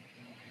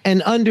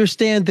 and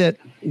understand that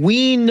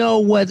we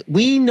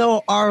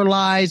know our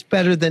lives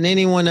better than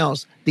anyone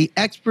else. The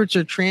experts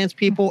are trans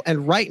people,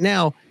 and right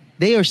now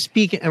they are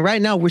speaking, and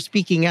right now we're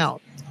speaking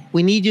out.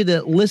 We need you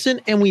to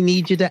listen, and we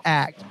need you to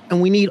act,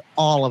 and we need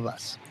all of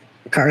us.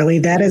 Carly,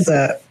 that is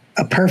a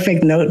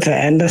perfect note to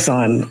end us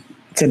on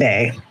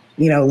today.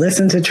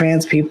 Listen to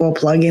trans people,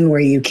 plug in where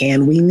you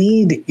can. We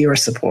need your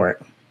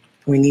support.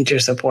 We need your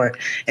support.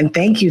 And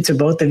thank you to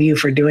both of you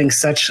for doing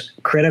such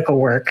critical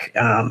work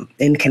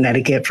in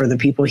Connecticut for the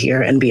people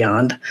here and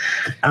beyond.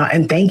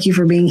 And thank you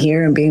for being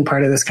here and being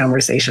part of this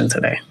conversation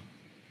today.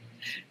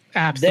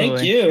 Absolutely.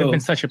 Thank you. It's been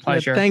such a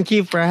pleasure. Thank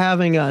you for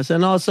having us.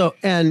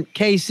 And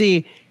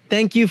Casey,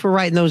 thank you for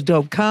writing those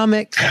dope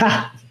comics.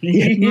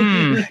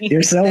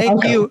 You're so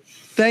welcome.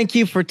 Thank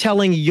you for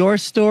telling your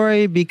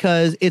story,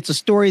 because it's a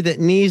story that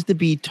needs to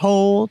be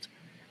told.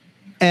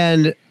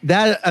 And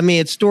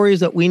it's stories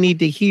that we need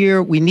to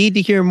hear. We need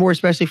to hear more,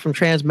 especially from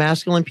trans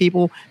masculine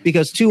people,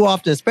 because too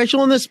often,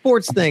 especially in the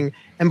sports thing.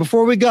 And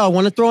before we go, I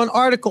want to throw an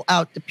article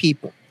out to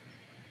people.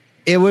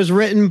 It was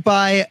written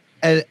by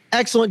an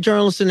excellent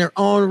journalist in their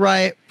own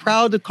right.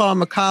 Proud to call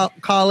him a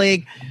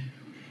colleague.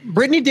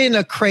 Brittany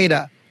Dana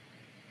Creta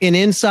in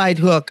Inside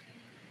Hook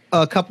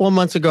a couple of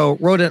months ago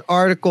wrote an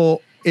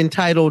article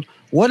entitled,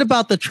 "What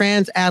about the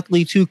trans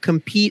athletes who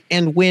compete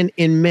and win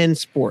in men's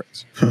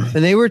sports?"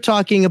 And they were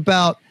talking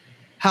about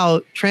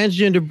how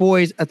transgender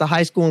boys at the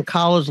high school and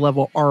college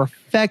level are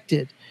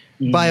affected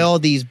by all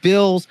these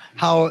bills,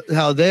 how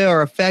they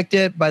are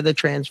affected by the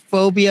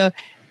transphobia,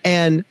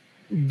 and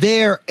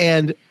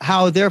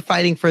how they're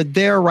fighting for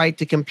their right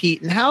to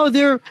compete, and how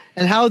they're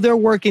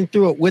working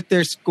through it with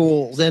their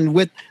schools and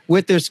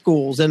with their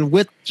schools and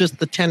with just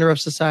the tenor of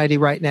society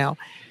right now.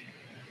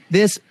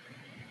 This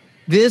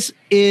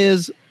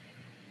is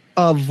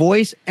a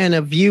voice and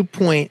a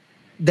viewpoint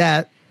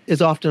that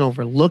is often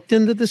overlooked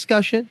in the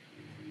discussion,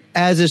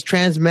 as is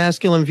trans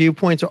masculine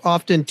viewpoints are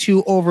often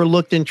too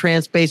overlooked in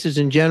trans spaces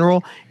in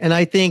general. And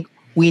I think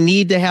we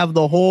need to have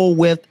the whole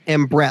width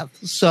and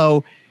breadth.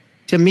 So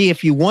to me,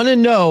 if you want to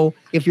know,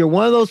 if you're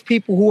one of those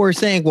people who are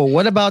saying, well,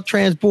 what about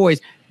trans boys?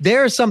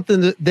 There's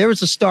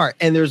a start,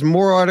 and there's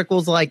more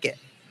articles like it.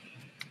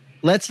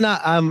 Let's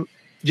not,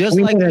 just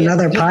we like need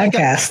another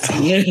podcast.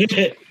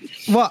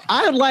 Well,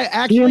 I'd like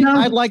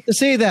to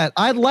see that.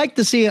 I'd like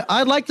to see a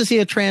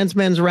trans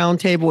men's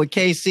roundtable with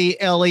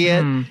Casey,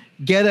 Elliott,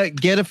 get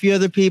a few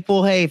other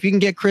people. Hey, if you can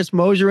get Chris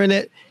Mosier in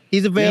it,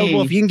 he's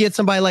available. If you can get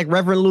somebody like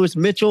Reverend Lewis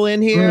Mitchell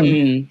in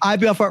here, I'd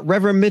be up for it.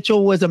 Reverend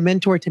Mitchell was a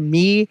mentor to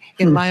me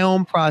in my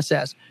own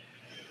process.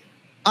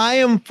 I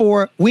am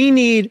for, we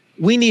need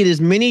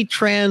as many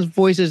trans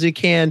voices as we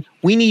can.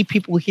 We need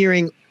people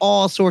hearing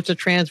all sorts of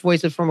trans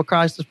voices from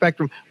across the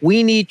spectrum.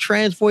 We need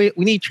trans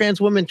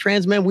women,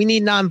 trans men. We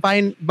need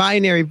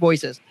non-binary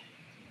voices.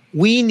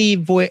 We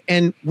need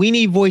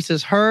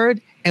voices heard,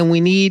 and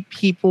we need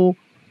people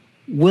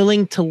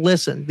willing to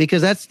listen,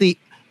 because that's the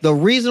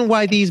reason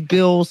why these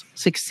bills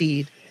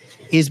succeed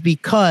is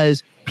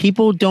because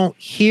people don't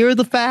hear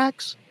the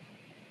facts,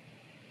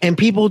 and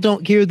people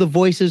don't hear the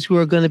voices who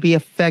are going to be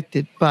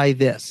affected by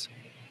this.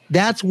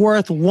 That's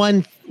worth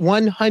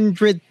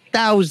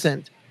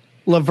 100,000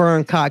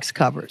 Laverne Cox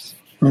covers.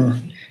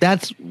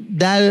 That's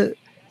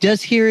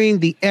just hearing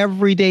the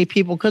everyday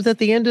people, because at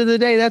the end of the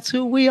day, that's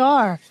who we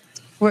are.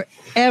 We're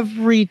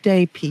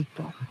everyday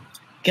people.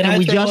 Can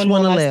I throw in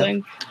one last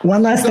thing?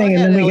 One last thing,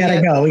 and then we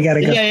gotta go.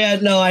 Yeah.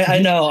 No, I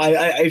know.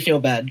 I feel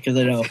bad because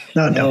I know.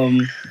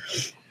 No.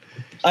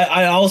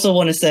 I also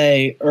want to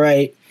say,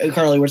 right,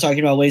 Carly, we're talking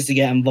about ways to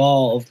get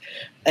involved,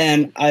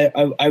 and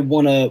I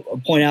want to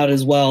point out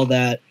as well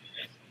that,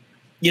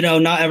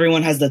 not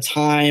everyone has the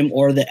time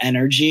or the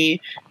energy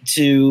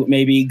to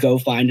maybe go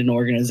find an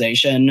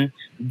organization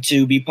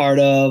to be part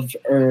of,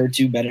 or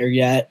to better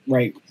yet,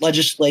 write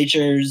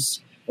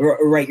legislatures, or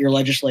write your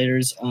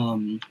legislators.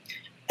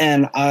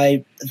 And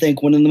I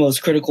think one of the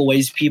most critical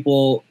ways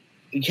people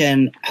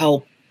can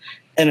help,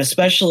 and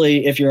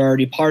especially if you're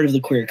already part of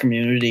the queer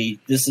community,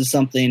 this is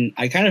something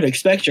I kind of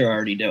expect you're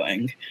already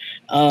doing,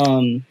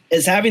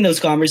 is having those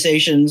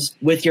conversations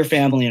with your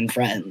family and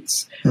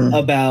friends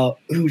about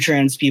who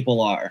trans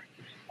people are.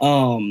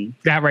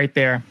 That right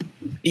there.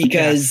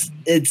 Because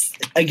it's,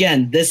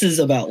 again, this is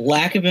about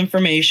lack of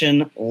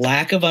information,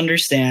 lack of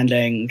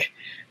understanding.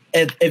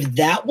 If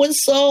that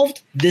was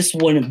solved, this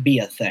wouldn't be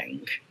a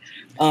thing.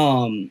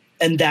 And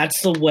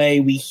that's the way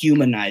we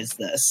humanize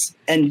this.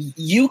 And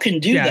you can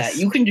do that.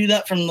 You can do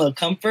that from the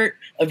comfort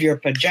of your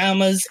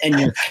pajamas and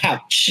your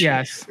couch.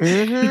 Yes.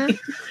 You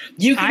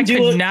can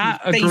do it.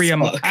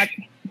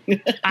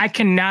 I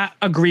cannot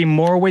agree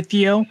more with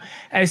you,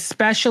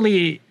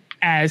 especially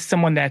as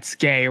someone that's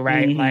gay,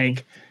 right?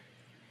 Like,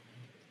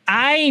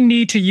 I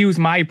need to use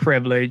my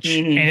privilege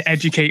and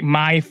educate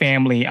my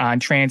family on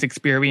trans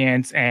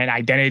experience and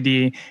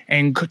identity,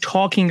 and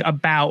talking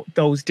about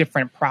those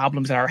different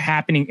problems that are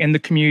happening in the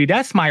community.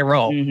 That's my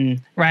role,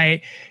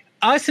 right?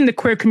 Us in the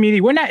queer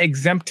community, we're not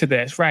exempt to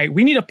this, right?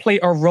 We need to play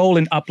a role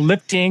in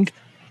uplifting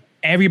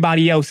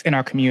everybody else in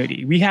our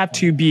community. We have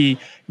to be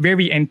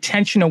very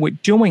intentional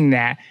with doing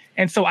that.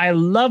 And so I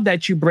love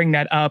that you bring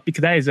that up,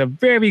 because that is a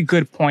very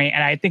good point.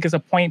 And I think it's a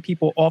point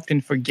people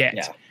often forget.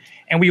 Yeah.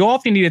 And we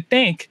often need to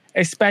thank,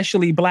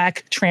 especially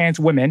Black trans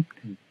women,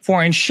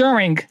 for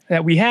ensuring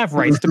that we have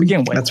rights to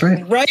begin with. That's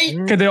right. Right.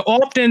 Because they're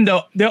often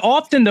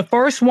the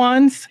first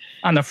ones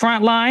on the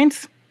front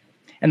lines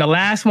and the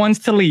last ones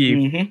to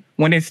leave.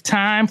 When it's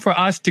time for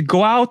us to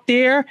go out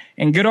there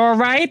and get our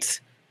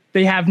rights,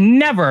 they have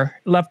never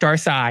left our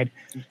side.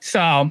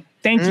 So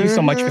thank you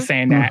so much for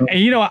saying that. And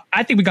you know,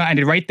 I think we're gonna end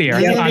it right there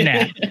on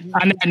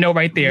that note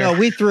right there. No,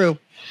 we through.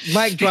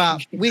 Mic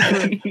drop. We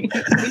through.